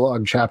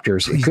 hour-long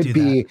chapters. It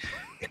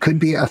could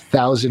be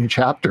 1,000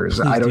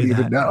 chapters. I don't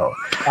even know.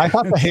 I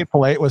thought the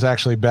Hateful Eight was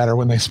actually better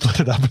when they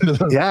split it up into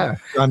those. Yeah.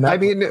 I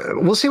mean,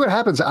 we'll see what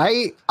happens.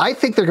 I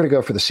think they're going to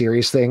go for the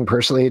series thing,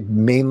 personally,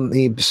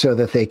 mainly so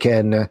that they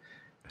can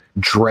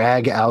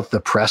drag out the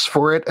press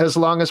for it as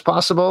long as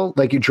possible.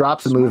 Like, you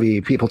drop the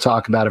movie, people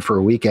talk about it for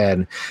a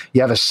weekend.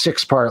 You have a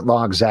 6-part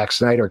long Zack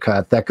Snyder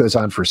cut that goes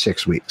on for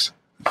 6 weeks.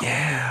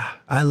 Yeah,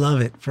 I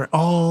love it for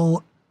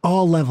all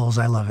levels.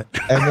 I love it.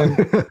 And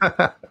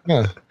then,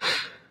 yeah.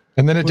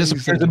 And then it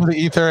disappears into the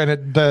ether,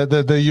 and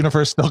the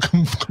universe still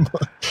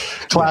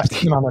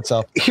collapses in on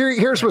itself.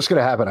 Here's what's going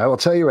to happen. I will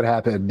tell you what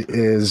happened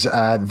is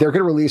they're going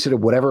to release it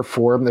in whatever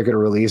form they're going to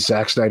release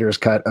Zack Snyder's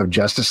cut of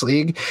Justice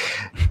League.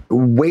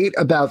 Wait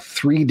about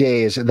 3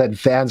 days, and then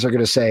fans are going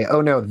to say, oh,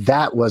 no,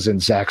 that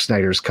wasn't Zack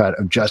Snyder's cut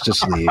of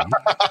Justice League.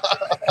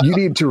 You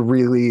need to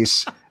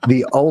release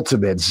the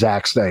ultimate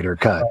Zack Snyder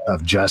cut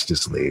of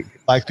Justice League.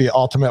 Like the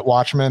Ultimate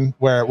Watchmen,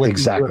 where it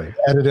exactly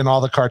edit in all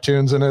the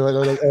cartoons and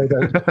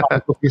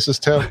the pieces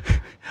too.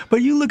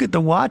 But you look at The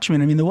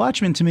Watchmen. I mean, The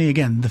Watchmen, to me,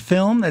 again, the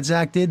film that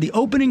Zack did, the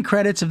opening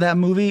credits of that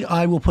movie,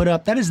 I will put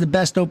up. That is the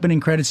best opening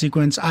credit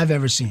sequence I've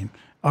ever seen.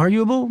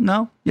 Arguable?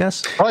 No?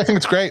 Yes? Oh, I think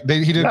it's great.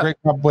 He did a great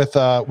job with,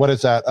 what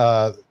is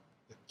that?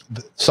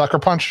 Sucker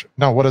Punch?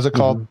 No, what is it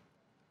called?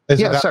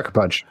 Sucker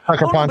Punch.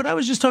 Sucker Punch. But I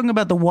was just talking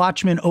about the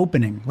Watchmen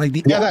opening, like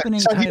the opening.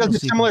 So he does a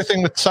similar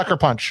thing with Sucker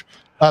Punch.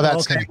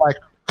 That's like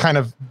kind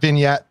of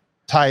vignette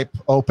type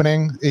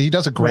opening. He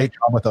does a great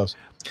job with those.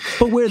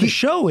 But where the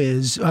show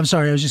is, I'm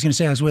sorry, I was just going to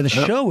say, where the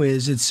show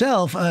is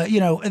itself,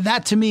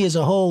 that to me is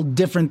a whole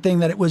different thing.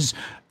 That it was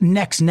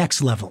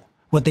next level.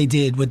 What they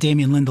did, what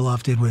Damien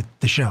Lindelof did with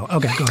the show.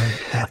 Okay, go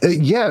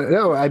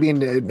ahead. I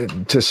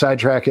mean, to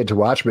sidetrack into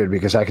Watchmen,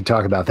 because I could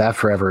talk about that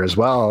forever as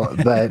well.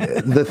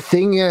 But the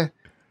thing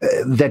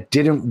that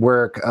didn't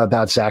work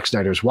about Zack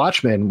Snyder's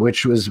Watchmen,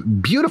 which was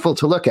beautiful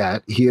to look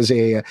at. He is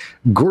a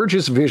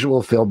gorgeous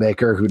visual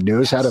filmmaker who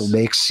knows how to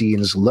make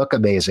scenes look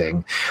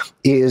amazing,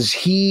 is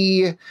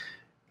he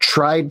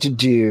tried to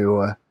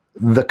do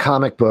the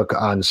comic book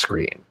on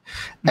screen.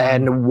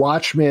 And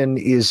Watchmen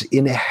is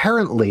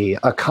inherently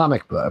a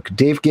comic book.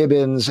 Dave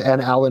Gibbons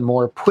and Alan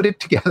Moore put it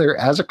together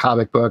as a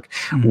comic book,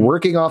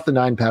 working off the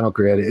 9-panel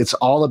grid. It's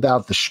all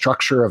about the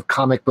structure of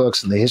comic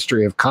books and the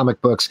history of comic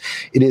books.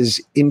 It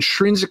is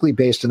intrinsically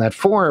based in that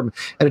form,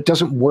 and it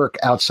doesn't work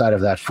outside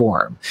of that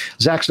form.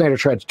 Zack Snyder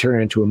tried to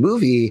turn it into a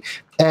movie,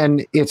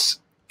 and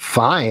it's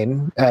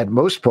fine at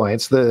most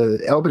points.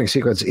 The opening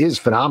sequence is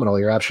phenomenal.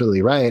 You're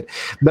absolutely right.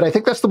 But I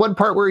think that's the one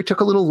part where he took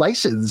a little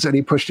license and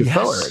he pushed it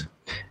forward.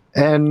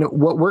 And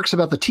what works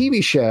about the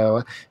TV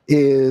show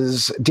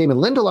is Damon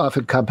Lindelof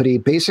and company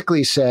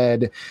basically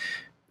said,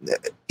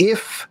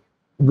 if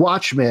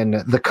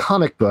Watchmen, the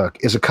comic book,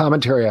 is a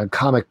commentary on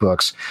comic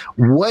books,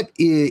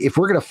 if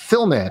we're going to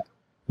film it,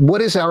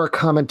 what is our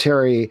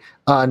commentary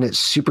on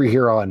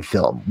superhero on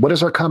film? What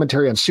is our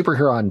commentary on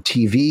superhero on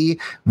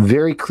TV?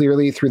 Very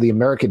clearly through the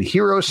American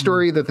hero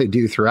story that they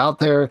do throughout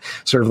there,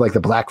 sort of like the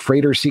Black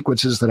Freighter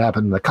sequences that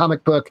happen in the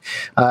comic book.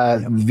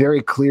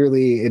 Very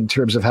clearly in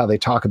terms of how they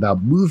talk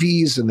about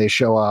movies and they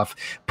show off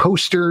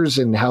posters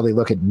and how they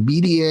look at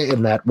media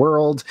in that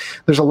world.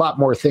 There's a lot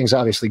more things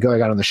obviously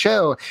going on in the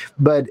show,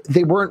 but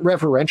they weren't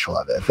reverential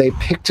of it. They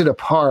picked it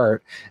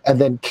apart and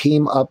then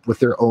came up with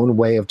their own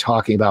way of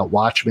talking about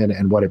Watchmen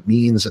and what it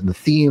means and the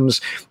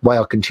themes,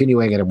 while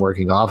continuing it and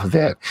working off of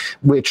it,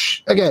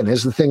 which, again,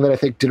 is the thing that I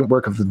think didn't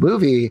work of the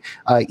movie,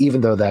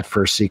 even though that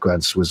first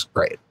sequence was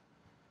great.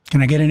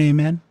 Can I get an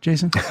amen,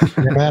 Jason?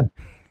 Amen.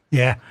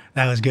 Yeah,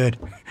 that was good.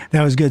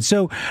 That was good.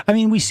 So, I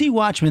mean, we see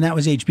Watchmen, that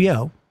was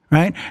HBO,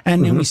 right?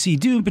 And then we see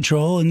Doom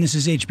Patrol, and this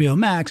is HBO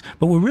Max,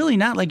 but we're really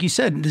not, like you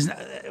said,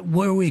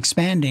 where are we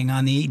expanding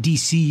on the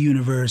DC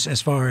universe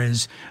as far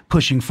as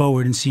pushing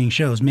forward and seeing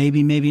shows?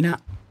 Maybe, maybe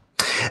not.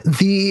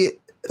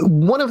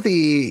 One of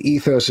the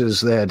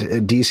ethoses that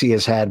DC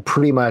has had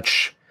pretty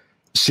much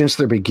since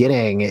their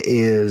beginning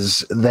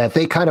is that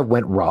they kind of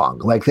went wrong.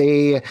 Like,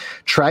 they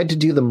tried to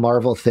do the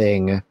Marvel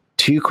thing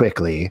too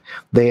quickly.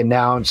 They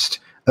announced,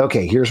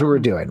 okay, here's what we're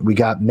doing. We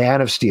got Man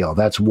of Steel.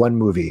 That's one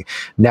movie.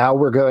 Now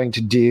we're going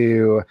to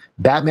do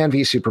Batman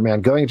v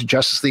Superman, going into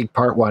Justice League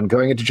Part 1,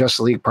 going into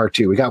Justice League Part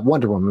 2. We got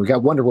Wonder Woman. We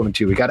got Wonder Woman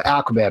 2. We got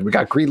Aquaman. We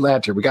got Green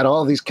Lantern. We got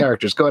all these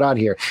characters going on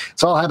here.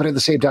 It's all happening at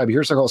the same time.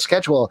 Here's their whole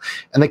schedule.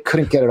 And they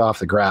couldn't get it off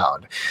the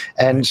ground.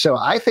 And so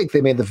I think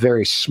they made the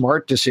very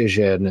smart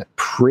decision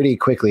pretty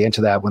quickly into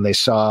that when they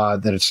saw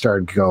that it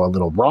started to go a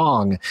little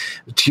wrong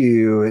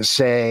to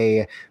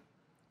say,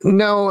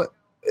 no,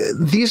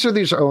 these are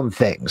their own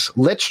things.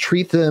 Let's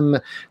treat them.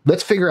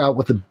 Let's figure out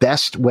what the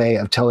best way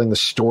of telling the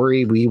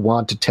story we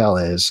want to tell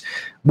is.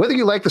 Whether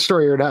you like the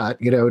story or not,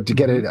 to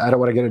get it, I don't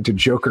want to get into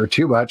Joker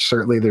too much.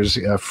 Certainly there's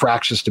a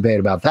fractious debate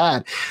about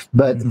that,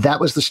 but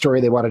that was the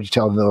story they wanted to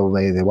tell the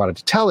way they wanted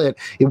to tell it.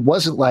 It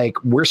wasn't like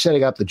we're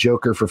setting up the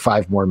Joker for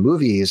 5 more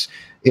movies.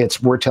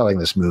 It's we're telling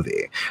this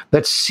movie.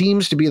 That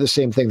seems to be the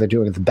same thing they're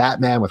doing with the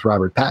Batman with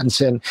Robert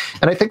Pattinson.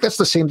 And I think that's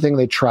the same thing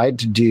they tried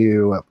to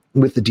do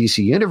with the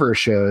DC Universe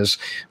shows,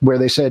 where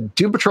they said,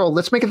 Doom Patrol,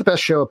 let's make it the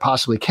best show it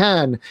possibly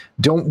can.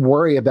 Don't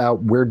worry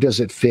about where does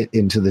it fit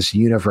into this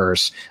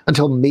universe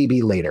until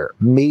maybe later.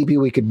 Maybe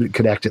we could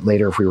connect it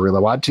later if we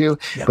really want to,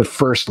 but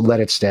first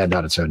let it stand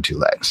on its own 2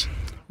 legs.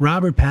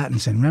 Robert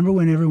Pattinson. Remember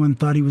when everyone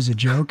thought he was a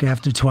joke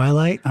after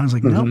Twilight? I was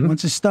like, nope,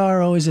 once a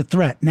star, always a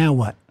threat. Now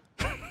what?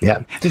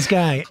 Yeah. This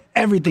guy,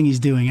 everything he's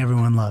doing,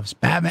 everyone loves.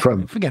 Batman.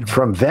 Forget about it.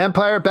 From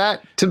Vampire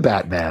Bat to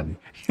Batman.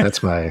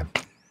 That's my...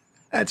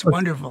 That's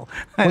wonderful.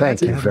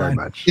 Thank you very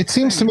much. It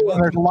seems to me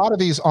there's a lot of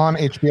these on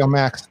HBO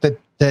Max that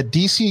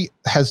DC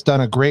has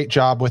done a great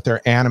job with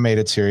their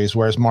animated series,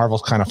 whereas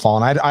Marvel's kind of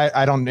fallen.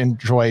 I don't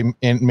enjoy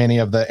many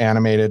of the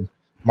animated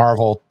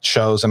Marvel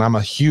shows, and I'm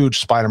a huge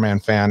Spider-Man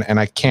fan, and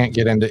I can't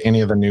get into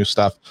any of the new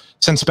stuff.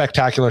 Since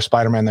Spectacular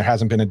Spider-Man, there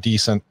hasn't been a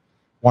decent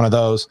one of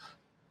those.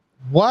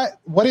 What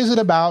is it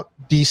about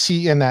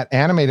DC in that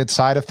animated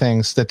side of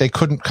things that they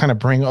couldn't kind of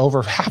bring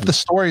over? Half the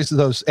stories of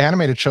those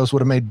animated shows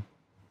would have made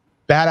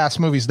badass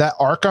movies. That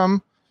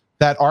Arkham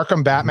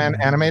Batman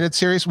animated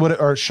series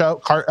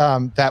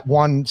that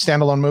one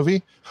standalone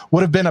movie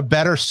would have been a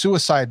better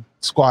Suicide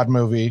Squad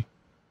movie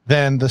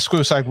than the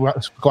Suicide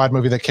Squad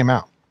movie that came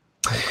out.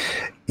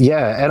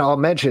 Yeah, and I'll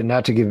mention,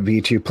 not to be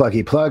too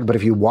plug, but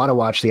if you want to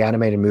watch the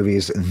animated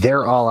movies,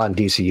 they're all on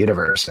DC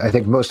Universe. I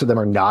think most of them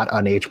are not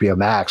on HBO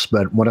Max,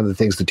 but one of the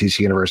things the DC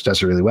Universe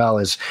does really well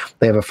is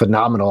they have a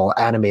phenomenal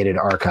animated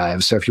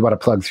archive. So if you want to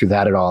plug through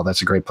that at all,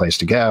 that's a great place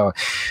to go.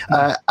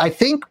 I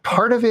think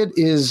part of it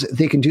is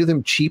they can do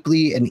them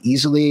cheaply and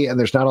easily, and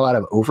there's not a lot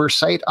of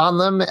oversight on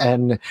them,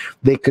 and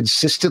they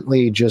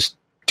consistently just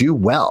do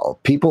well.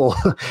 People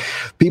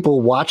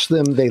watch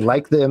them, they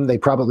like them, they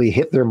probably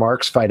hit their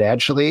marks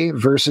financially,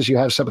 versus you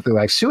have something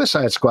like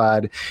Suicide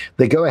Squad.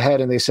 They go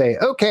ahead and they say,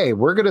 okay,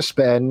 we're going to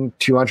spend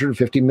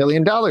 $250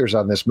 million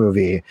on this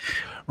movie.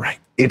 Right.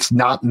 It's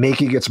not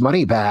making its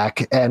money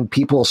back, and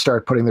people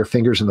start putting their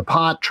fingers in the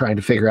pot, trying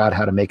to figure out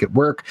how to make it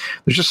work.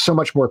 There's just so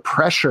much more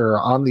pressure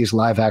on these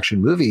live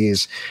action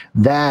movies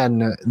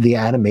than the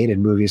animated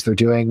movies they're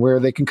doing, where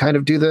they can kind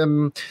of do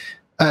them.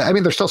 I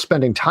mean, they're still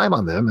spending time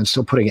on them and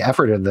still putting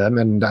effort in them.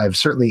 And I've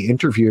certainly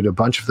interviewed a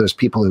bunch of those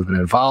people who've been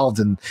involved,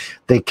 and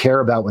they care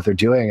about what they're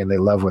doing and they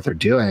love what they're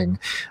doing.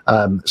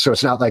 So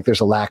it's not like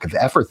there's a lack of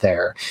effort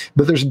there,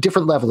 but there's a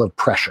different level of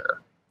pressure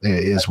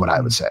is what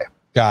I would say.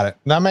 Got it.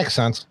 That makes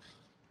sense.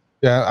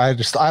 Yeah,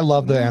 I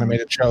love the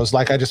animated shows.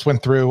 Like I just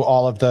went through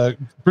all of the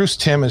Bruce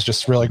Timm is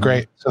just really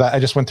great. So I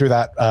just went through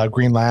that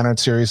Green Lantern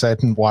series. I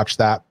didn't watch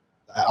that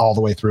all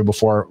the way through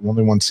before,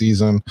 only one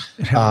season.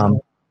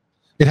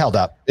 It held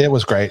up. It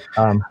was great.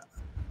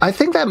 I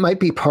think that might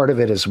be part of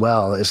it as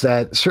well, is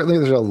that certainly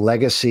there's a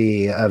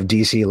legacy of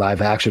DC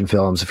live action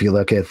films. If you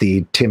look at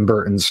the Tim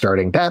Burton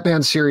starting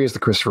Batman series, the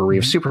Christopher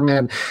Reeve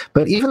Superman,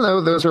 but even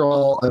though those are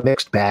all a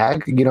mixed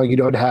bag, you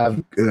don't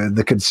have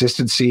the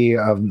consistency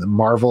of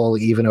Marvel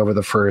even over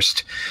the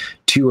first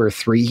 2 or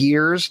 3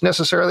 years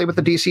necessarily with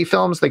the DC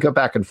films. They go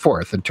back and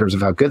forth in terms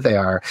of how good they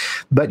are,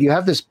 but you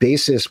have this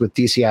basis with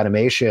DC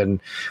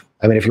animation.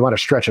 I mean, if you want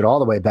to stretch it all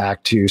the way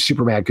back to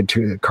Superman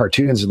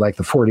cartoons in like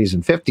the 40s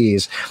and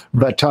 50s,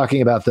 but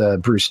talking about the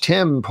Bruce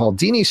Timm, Paul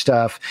Dini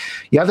stuff,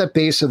 you have that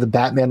base of the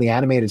Batman, the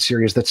animated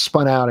series that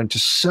spun out into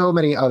so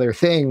many other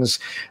things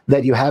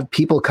that you have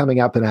people coming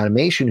up in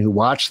animation who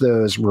watch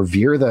those,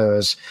 revere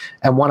those,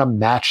 and want to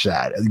match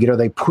that.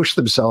 They push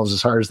themselves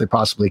as hard as they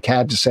possibly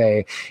can to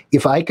say,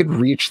 if I could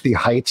reach the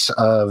heights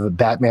of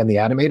Batman, the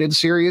animated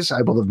series,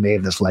 I will have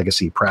made this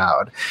legacy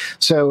proud.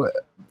 So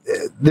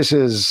this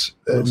is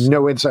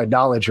no inside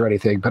knowledge or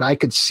anything, but I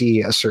could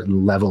see a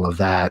certain level of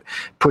that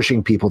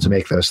pushing people to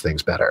make those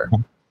things better.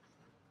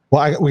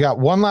 Well, we got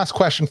one last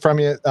question from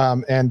you,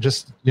 and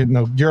just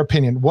your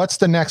opinion. What's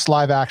the next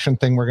live action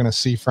thing we're going to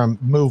see from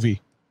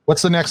movie?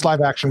 What's the next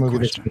live action movie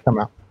that's going to come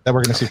out that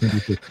we're going to see from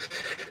DC?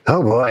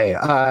 Oh boy.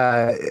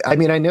 I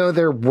mean, I know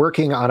they're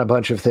working on a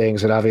bunch of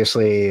things, and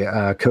obviously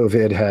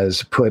COVID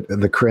has put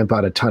the crimp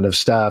on a ton of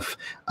stuff.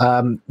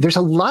 There's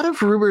a lot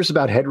of rumors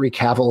about Henry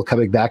Cavill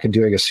coming back and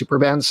doing a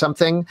Superman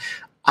something.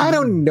 I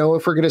don't know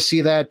if we're going to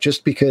see that,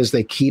 just because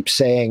they keep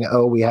saying,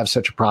 oh, we have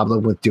such a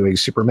problem with doing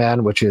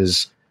Superman, which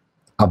is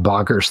a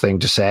bonkers thing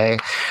to say.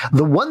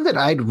 The one that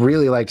I'd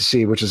really like to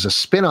see, which is a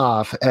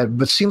spinoff,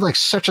 but seemed like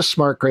such a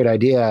smart, great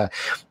idea.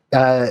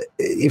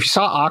 If you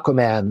saw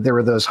Aquaman, there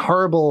were those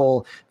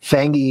horrible,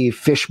 fangy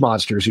fish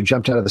monsters who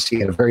jumped out of the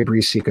sea in a very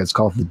brief sequence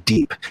called The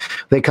Deep.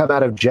 They come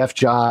out of Jeff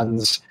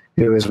Johns,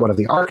 who is one of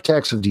the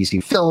architects of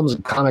DC films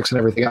and comics and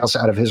everything else,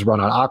 out of his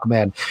run on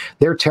Aquaman.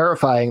 They're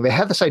terrifying. They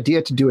had this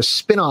idea to do a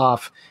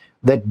spinoff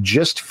that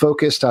just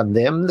focused on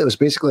them. That was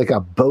basically like a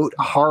boat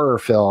horror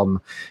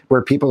film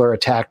where people are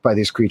attacked by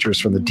these creatures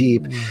from the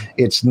deep.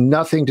 It's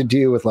nothing to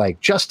do with like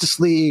Justice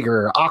League,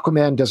 or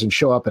Aquaman doesn't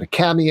show up in a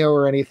cameo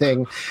or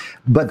anything.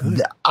 But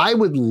I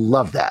would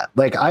love that.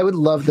 Like, I would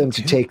love them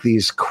to take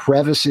these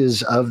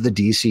crevices of the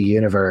DC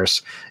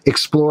universe,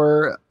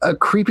 explore a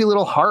creepy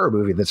little horror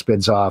movie that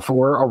spins off,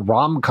 or a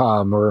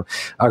rom-com, or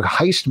a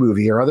heist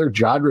movie, or other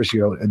genres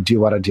you do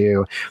want to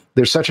do.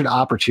 There's such an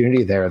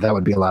opportunity there. That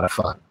would be a lot of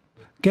fun.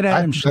 Get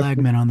Adam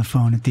Schlagman on the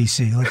phone at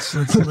DC.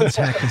 Let's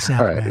hack this out.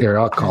 All right, here,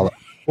 I'll call it.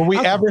 Will we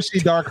ever see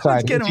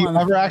Darkseid? Is he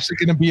ever actually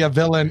going to be a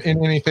villain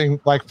in anything,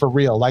 like, for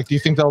real? Like, do you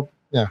think they'll?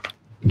 Yeah.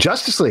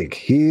 Justice League.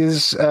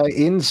 He's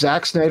in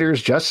Zack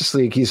Snyder's Justice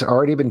League. He's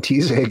already been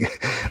teasing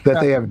that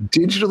they have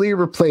digitally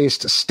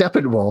replaced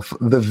Steppenwolf,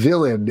 the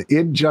villain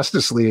in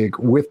Justice League,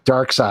 with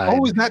Darkseid.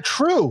 Oh, is that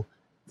true?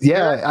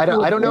 Yeah, I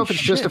don't know if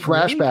it's just a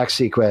flashback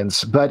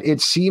sequence, but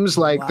it seems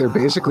like they're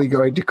basically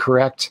going to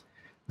correct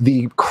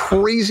the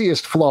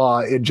craziest flaw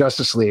in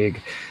Justice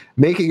League,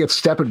 making it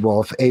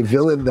Steppenwolf, a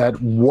villain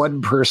that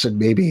one person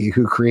maybe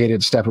who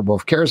created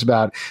Steppenwolf cares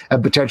about,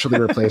 and potentially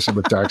replace him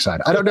with Darkseid.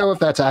 I don't know if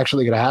that's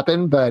actually going to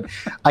happen, but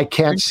I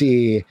can't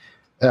see.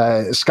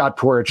 Scott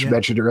Porch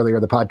mentioned earlier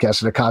in the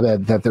podcast in a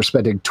comment that they're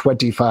spending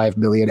 $25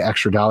 million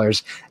extra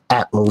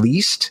at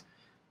least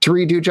to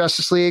redo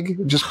Justice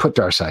League. Just put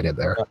Darkseid in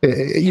there.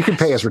 You can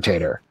pay his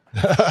retainer.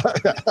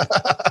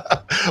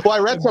 Well, I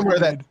read somewhere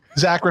that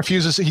Zach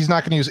refuses. He's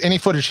not going to use any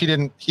footage he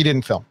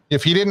didn't film.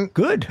 If he didn't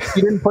put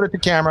it to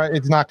camera,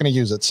 it's not going to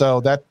use it.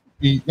 So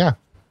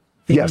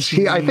Yes,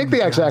 I think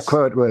the exact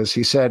quote was,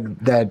 he said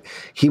that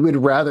he would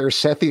rather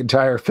set the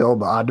entire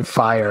film on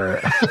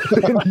fire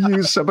than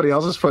use somebody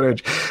else's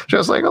footage.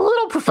 Just like a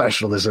little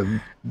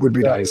professionalism would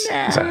be nice.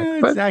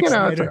 But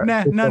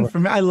none for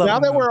me. I love now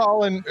that we're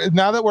all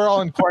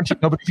in quarantine,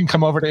 nobody can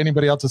come over to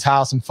anybody else's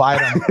house and fight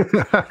them.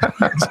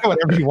 Do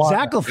whatever you want.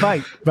 Zach will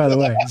fight, by the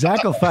way.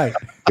 Zach will fight.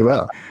 He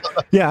will.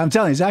 Yeah, I'm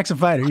telling you, Zach's a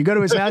fighter. You go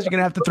to his house, you're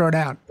gonna have to throw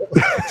down.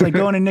 It's like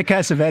going to Nick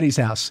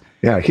Cassavetes' house.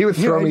 Yeah, he would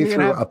throw me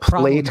through a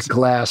plate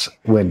glass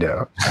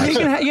window.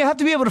 You have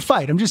to be able to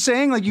fight. I'm just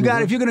saying, like, you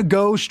got if you're going to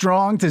go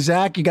strong to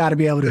Zach, you got to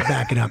be able to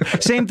back it up.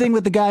 Same thing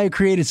with the guy who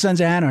created Sons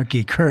of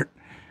Anarchy, Kurt.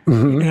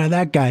 You know,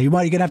 that guy. You're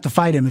gonna have to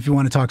fight him if you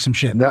want to talk some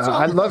shit. No,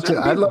 I'd love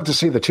to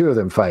see the two of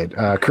them fight.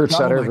 Kurt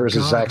Sutter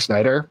versus Zack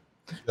Snyder.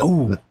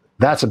 Oh,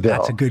 that's a bill.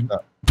 That's a good.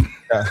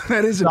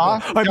 That is a bill. All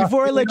right,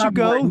 before I let you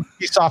go,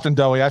 he's soft and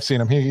doughy. I've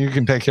seen him. You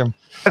can take him.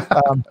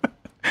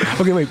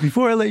 Okay, wait.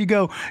 Before I let you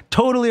go,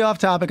 totally off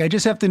topic. I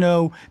just have to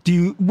know: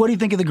 what do you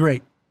think of The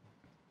Great?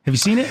 Have you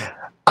seen it?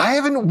 I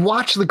haven't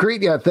watched The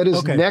Great yet. That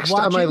is next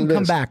on my list.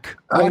 Come back.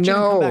 I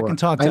know. Come back and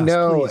talk to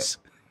us, please.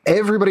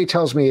 Everybody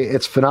tells me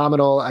it's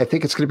phenomenal. I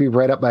think it's going to be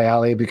right up my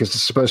alley because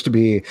it's supposed to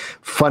be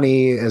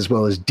funny as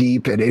well as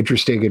deep and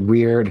interesting and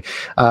weird.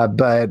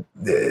 But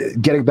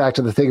getting back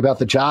to the thing about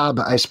the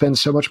job, I spend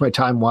so much of my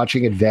time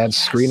watching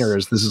advanced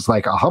screeners. This is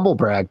like a humble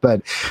brag,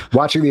 but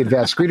watching the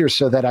advanced screeners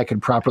so that I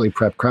can properly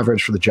prep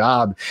coverage for the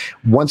job.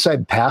 Once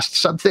I'm past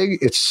something,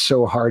 it's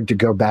so hard to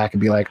go back and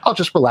be like, I'll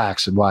just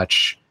relax and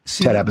watch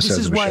 10 episodes.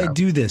 This is why I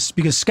do this,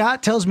 because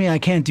Scott tells me I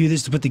can't do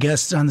this to put the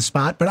guests on the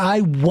spot, but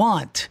I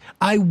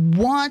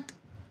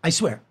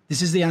swear,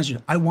 this is the honest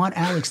truth. I want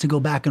Alex to go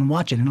back and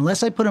watch it. And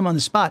unless I put him on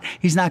the spot,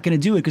 he's not going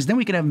to do it, because then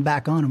we can have him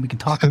back on and we can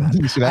talk about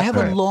it. I have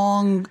a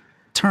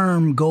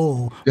long-term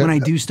goal when I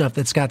do stuff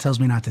that Scott tells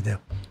me not to do.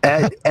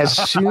 As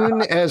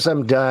soon as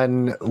I'm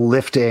done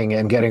lifting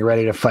and getting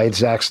ready to fight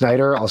Zack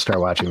Snyder, I'll start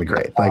watching The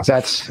Great. Like,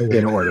 that's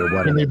in order.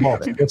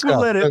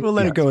 We'll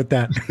let it go with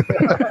that.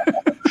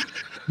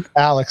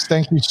 Alex,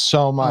 thank you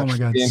so much. Oh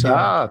my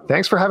God.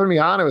 Thanks for having me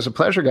on. It was a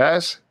pleasure,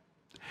 guys.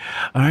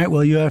 All right.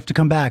 Well, you have to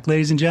come back.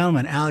 Ladies and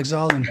gentlemen, Alex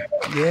Alden.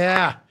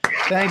 Yeah.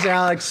 Thanks,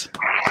 Alex.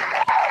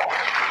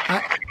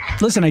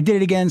 Listen, I did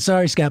it again.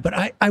 Sorry, Scott, but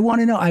I want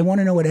to know. I want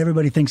to know what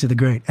everybody thinks of The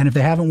Great. And if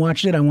they haven't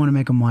watched it, I want to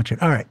make them watch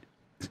it. All right.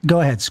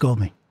 Go ahead. Scold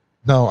me.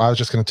 No, I was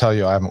just going to tell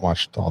you I haven't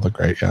watched all The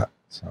Great yet.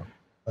 So.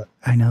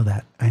 I know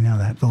that.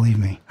 Believe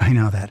me, I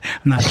know that.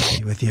 I'm not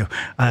happy with you,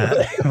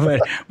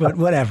 but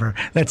whatever.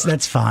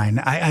 That's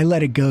fine. I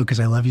let it go because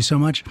I love you so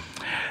much.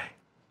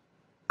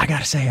 I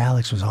gotta say,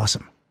 Alex was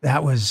awesome.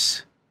 That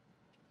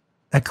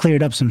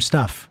cleared up some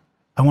stuff.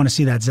 I want to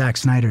see that Zack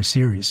Snyder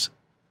series.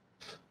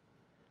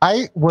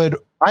 I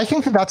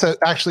think that's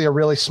actually a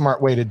really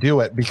smart way to do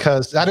it,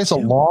 because that is a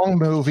long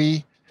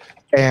movie,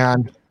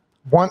 and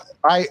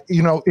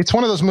it's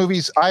one of those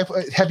movies.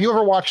 Have you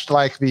ever watched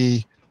like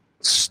you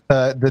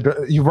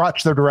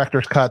watched the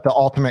director's cut, the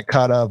ultimate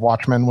cut of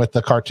Watchmen with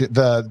the cartoon,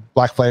 the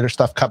Black Flater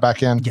stuff cut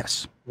back in?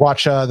 Yes.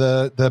 Watch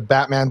the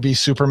Batman v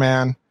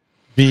Superman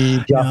v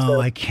Justice. No,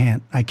 I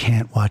can't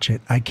watch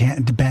it. I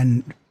can't.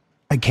 Ben,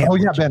 I can't. Oh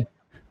yeah, Ben.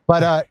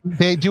 But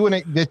they do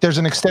there's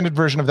an extended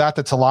version of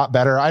that's a lot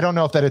better. I don't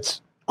know if that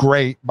it's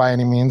great by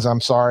any means. I'm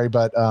sorry,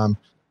 but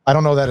I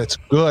don't know that it's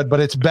good, but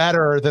it's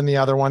better than the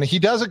other one. He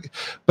does it,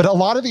 but a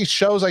lot of these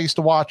shows I used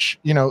to watch,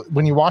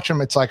 when you watch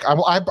them, it's like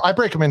I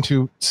break them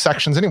into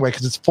sections anyway,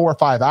 because it's 4 or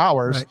 5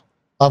 hours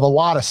of a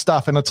lot of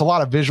stuff, and it's a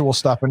lot of visual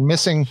stuff. And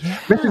missing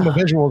the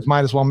visuals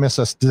might as well miss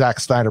a Zack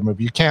Snyder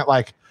movie. You can't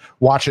like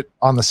watch it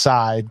on the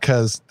side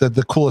because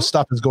the coolest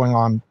stuff is going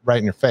on right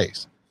in your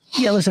face.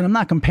 Yeah, listen, I'm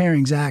not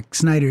comparing Zack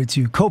Snyder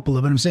to Coppola,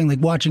 but I'm saying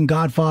like watching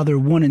Godfather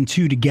 1 and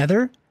 2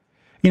 together.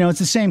 It's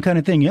the same kind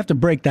of thing. You have to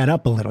break that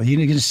up a little. You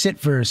can just sit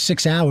for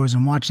 6 hours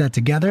and watch that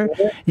together.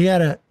 You got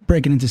to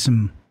break it into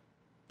some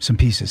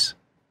pieces.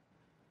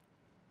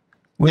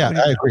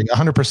 I agree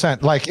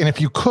 100%. Like, and if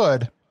you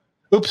could,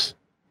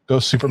 go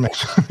Superman.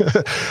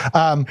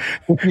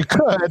 If you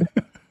could,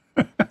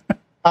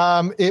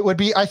 it would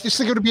be, I just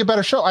think it would be a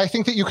better show. I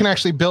think that you can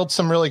actually build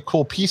some really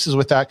cool pieces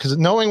with that, because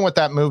knowing what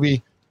that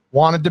movie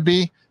wanted to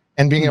be,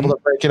 and being able to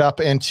break it up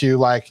into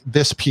like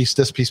this piece.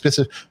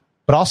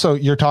 But also,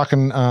 you're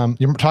talking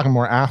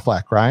more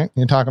Affleck, right?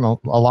 You're talking a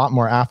lot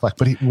more Affleck.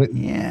 But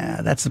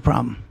yeah, that's the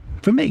problem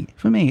for me.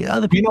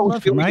 Other people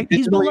love him, right?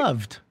 He's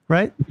beloved,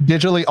 right?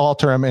 Digitally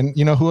alter him, and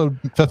you know who would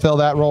fulfill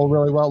that role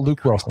really well?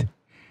 Luke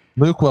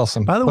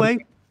Wilson. By the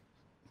way,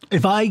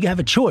 if I have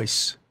a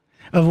choice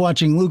of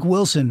watching Luke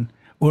Wilson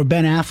or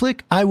Ben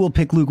Affleck, I will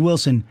pick Luke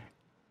Wilson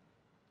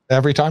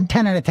every time.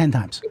 10 out of 10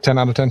 times. 10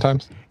 out of 10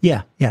 times.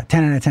 Yeah,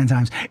 10 out of 10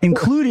 times,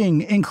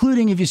 including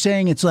if you're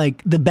saying it's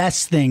like the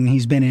best thing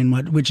he's been in,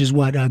 which is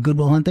Good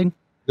Will Hunting.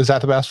 Is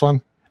that the best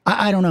one?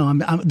 I don't know. I'm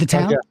The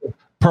Town.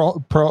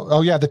 Pearl.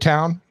 Oh yeah, The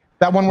Town.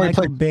 That one where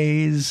Michael he played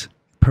Bay's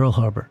Pearl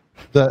Harbor.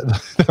 I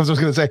was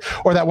going to say,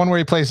 or that one where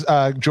he plays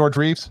George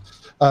Reeves,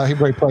 where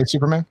he plays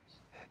Superman.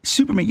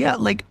 Superman, yeah,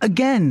 like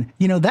again,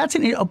 that's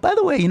an. Oh, by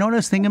the way, you know what I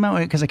was thinking about?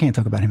 Because I can't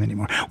talk about him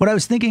anymore. What I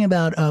was thinking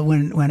about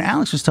when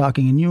Alex was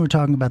talking and you were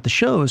talking about the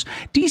shows,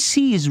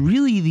 DC is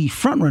really the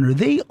front runner.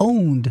 They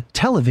owned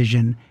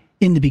television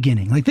in the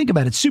beginning. Like think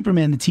about it: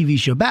 Superman, the TV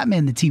show;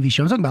 Batman, the TV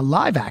show. I'm talking about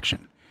live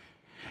action.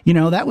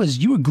 That was,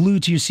 you were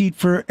glued to your seat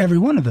for every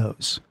one of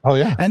those. Oh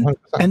yeah,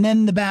 and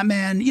then the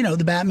Batman,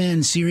 the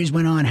Batman series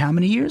went on how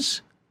many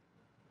years?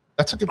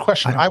 That's a good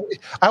question. I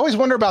always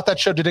wonder about that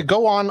show. Did it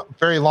go on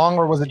very long,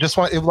 or was it just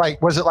was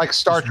it like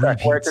Star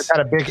Trek, where it just had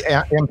a big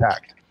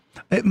impact?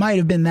 It might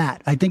have been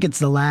that. I think it's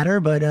the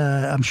latter, but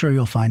I'm sure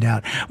you'll find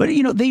out. But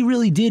they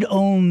really did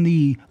own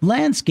the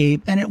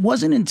landscape, and it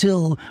wasn't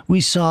until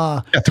we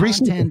saw 3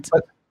 seasons.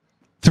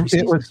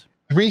 It was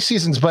 3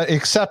 seasons, but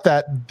except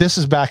that this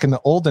is back in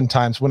the olden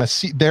times when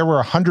there were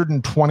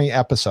 120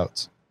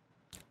 episodes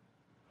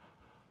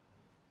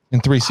in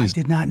 3 seasons.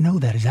 I did not know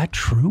that. Is that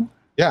true?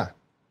 Yeah.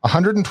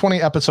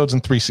 120 episodes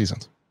in 3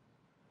 seasons.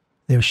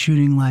 They were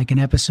shooting like an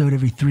episode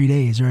every 3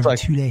 days or every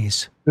 2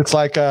 days. It's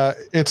like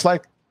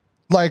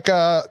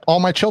All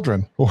My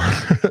Children.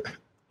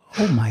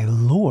 Oh my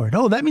Lord.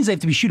 Oh, that means they have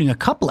to be shooting a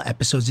couple of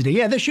episodes a day.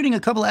 Yeah, they're shooting a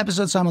couple of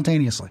episodes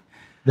simultaneously.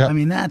 Yep. I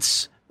mean,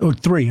 or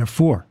 3 or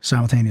 4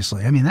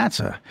 simultaneously. I mean,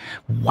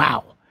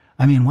 wow.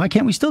 I mean, why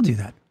can't we still do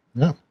that?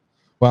 Yeah.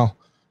 Well,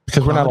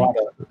 because we're not allowed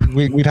to,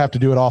 we'd have to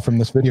do it all from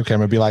this video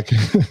camera. Be like,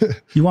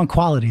 you want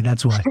quality,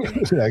 that's why.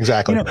 Yeah,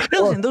 exactly.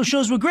 Listen, those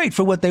shows were great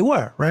for what they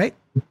were, right?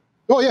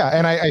 Well, yeah,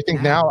 and I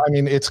think now,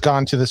 it's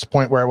gone to this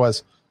point where it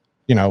was,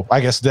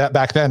 I guess that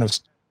back then it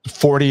was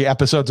 40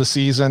 episodes a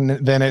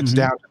season. Then it's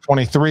down to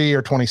 23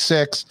 or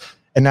 26,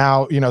 and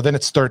now then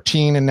it's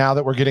 13. And now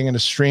that we're getting into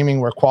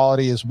streaming, where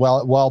quality is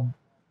well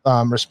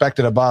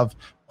respected above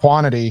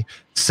quantity,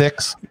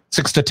 6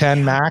 to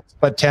 10 max,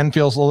 but 10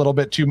 feels a little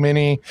bit too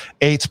many.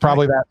 8's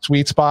probably that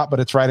sweet spot, but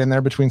it's right in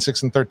there between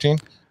 6 and 13.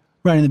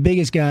 Right, and the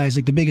biggest guys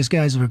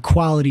are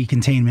quality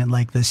containment,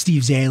 like the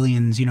Steve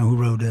Zalians, who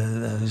wrote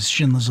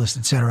Schindler's List,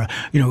 etc.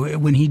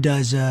 When he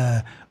does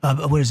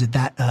what is it,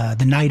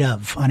 The Night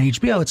Of on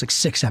HBO, it's like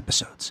 6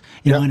 episodes.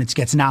 And it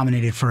gets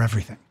nominated for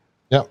everything.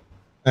 Yep,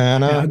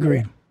 and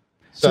agreed.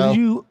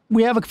 So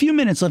we have a few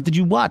minutes left. Did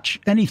you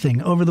watch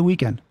anything over the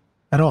weekend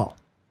at all?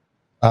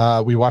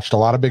 We watched a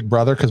lot of Big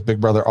Brother because Big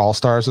Brother All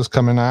Stars is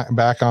coming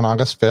back on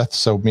August 5th.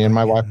 So me and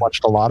my wife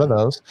watched a lot of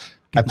those.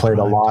 I played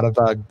a lot of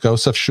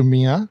Ghosts of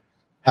Tsushima,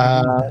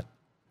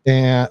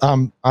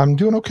 and I'm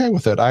doing okay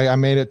with it. I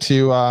made it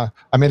to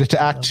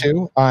Act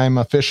 2. I'm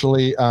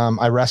officially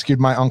I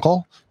rescued my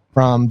uncle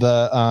from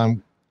the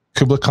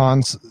Kublai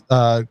Khan's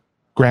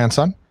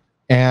grandson,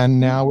 and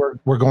now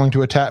we're going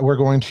to attack. We're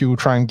going to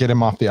try and get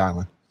him off the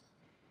island.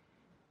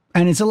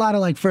 And it's a lot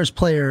of like first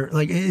player,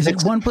 like is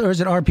it one player or is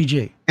it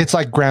RPG? It's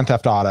like Grand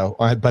Theft Auto,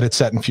 but it's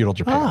set in feudal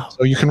Japan.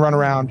 So you can run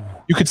around,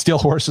 you could steal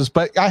horses,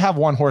 but I have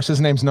one horse.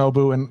 His name's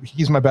Nobu, and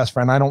he's my best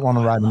friend. I don't want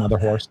to ride another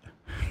horse.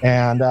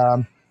 And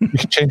you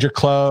can change your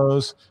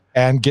clothes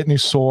and get new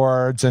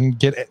swords and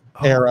get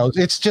arrows.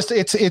 It's just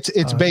it's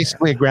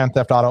basically a Grand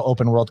Theft Auto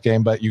open world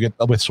game, but you get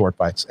with sword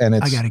fights. And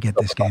I got to get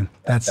this game.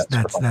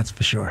 That's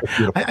for sure.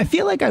 I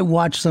feel like I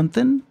watched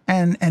something,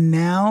 and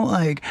now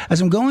like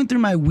as I'm going through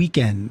my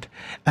weekend,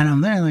 and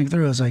I'm there like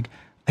through, I was like,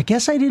 I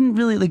guess I didn't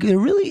really like. There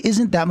really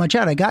isn't that much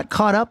out. I got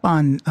caught up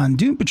on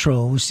Doom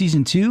Patrol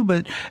season 2,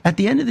 but at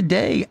the end of the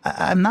day,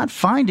 I'm not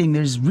finding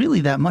there's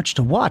really that much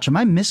to watch. Am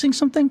I missing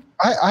something?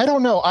 I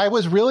don't know. I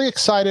was really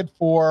excited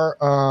for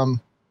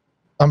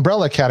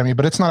Umbrella Academy,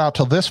 but it's not out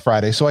till this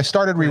Friday. So I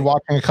started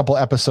rewatching a couple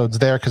episodes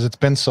there because it's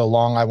been so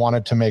long. I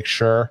wanted to make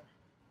sure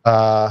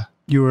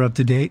you were up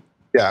to date.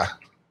 Yeah.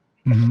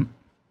 Mm-hmm.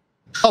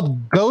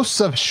 Called Ghosts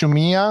of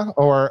Tsushima,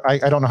 or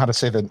I don't know how to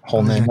say the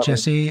whole name.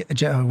 Jesse,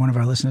 one of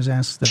our listeners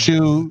asked. The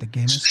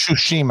game is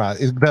Tsushima.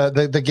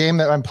 The game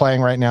that I'm playing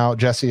right now,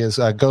 Jesse,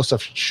 is Ghosts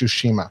of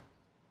Tsushima.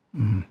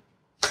 Mm.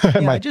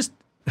 Yeah,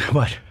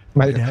 what?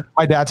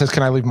 My dad says,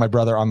 "Can I leave my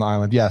brother on the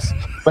island?" Yes,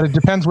 but it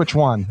depends which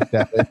one.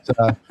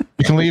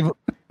 You can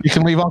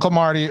leave Uncle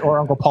Marty or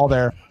Uncle Paul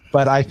there,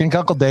 but I think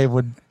Uncle Dave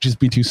would just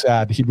be too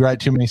sad. He'd write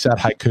too many sad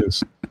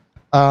haikus.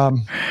 Oh,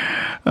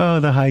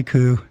 the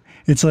haiku!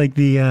 It's like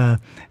the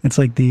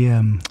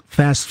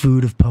fast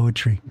food of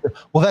poetry.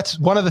 Well, that's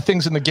one of the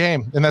things in the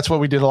game, and that's what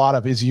we did a lot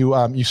of. Is you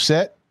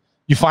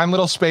You find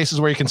little spaces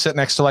where you can sit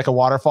next to like a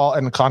waterfall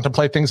and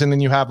contemplate things, and then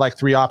you have like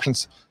 3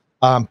 options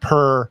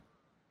per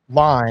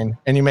line,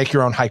 and you make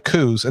your own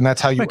haikus, and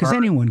that's how you. Because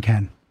anyone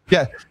can.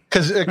 Yeah,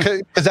 because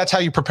that's how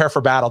you prepare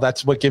for battle.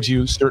 That's what gives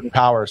you certain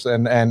powers,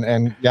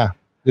 and yeah,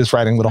 just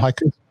writing little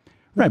haikus.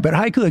 Right, but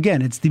haiku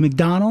again, it's the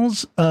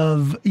McDonald's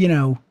of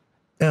poetry.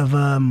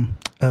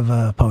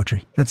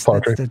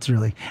 That's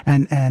really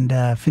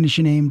and finish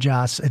your name,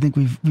 Joss. I think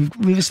we've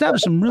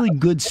established some really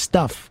good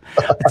stuff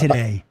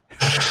today.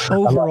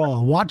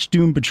 Overall, watch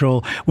Doom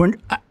Patrol.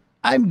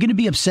 I'm going to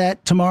be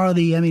upset tomorrow.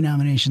 The Emmy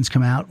nominations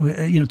come out.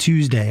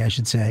 Tuesday, I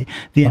should say.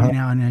 The Emmy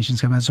nominations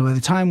come out. So by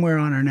the time we're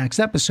on our next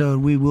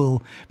episode, we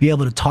will be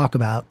able to talk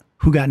about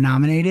who got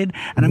nominated.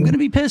 And I'm going to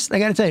be pissed. I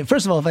got to tell you,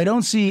 first of all, if I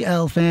don't see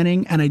Elle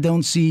Fanning and I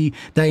don't see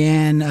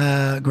Diane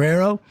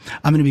Guerrero,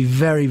 I'm going to be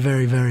very,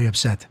 very, very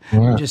upset.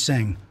 Yeah. I'm just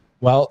saying.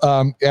 Well,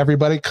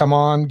 everybody, come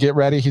on, get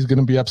ready. He's going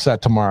to be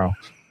upset tomorrow.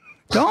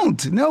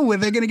 Don't. No,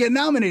 they're going to get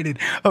nominated.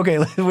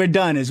 Okay, we're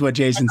done is what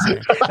Jason's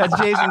saying. That's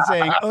Jason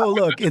saying, oh,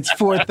 look, it's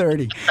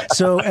 4:30.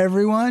 So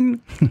everyone,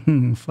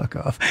 fuck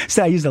off.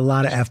 I used a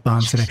lot of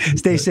F-bombs today.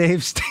 Stay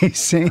safe, stay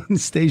sane,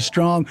 stay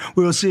strong.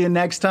 We will see you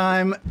next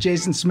time.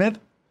 Jason Smith.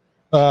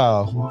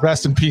 Oh,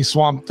 rest in peace,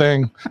 Swamp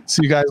Thing.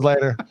 See you guys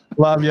later.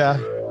 Love ya.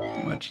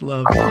 Much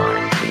love.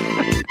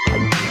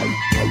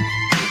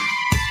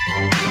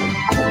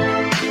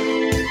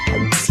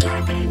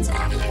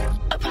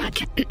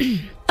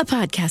 A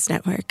podcast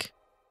network.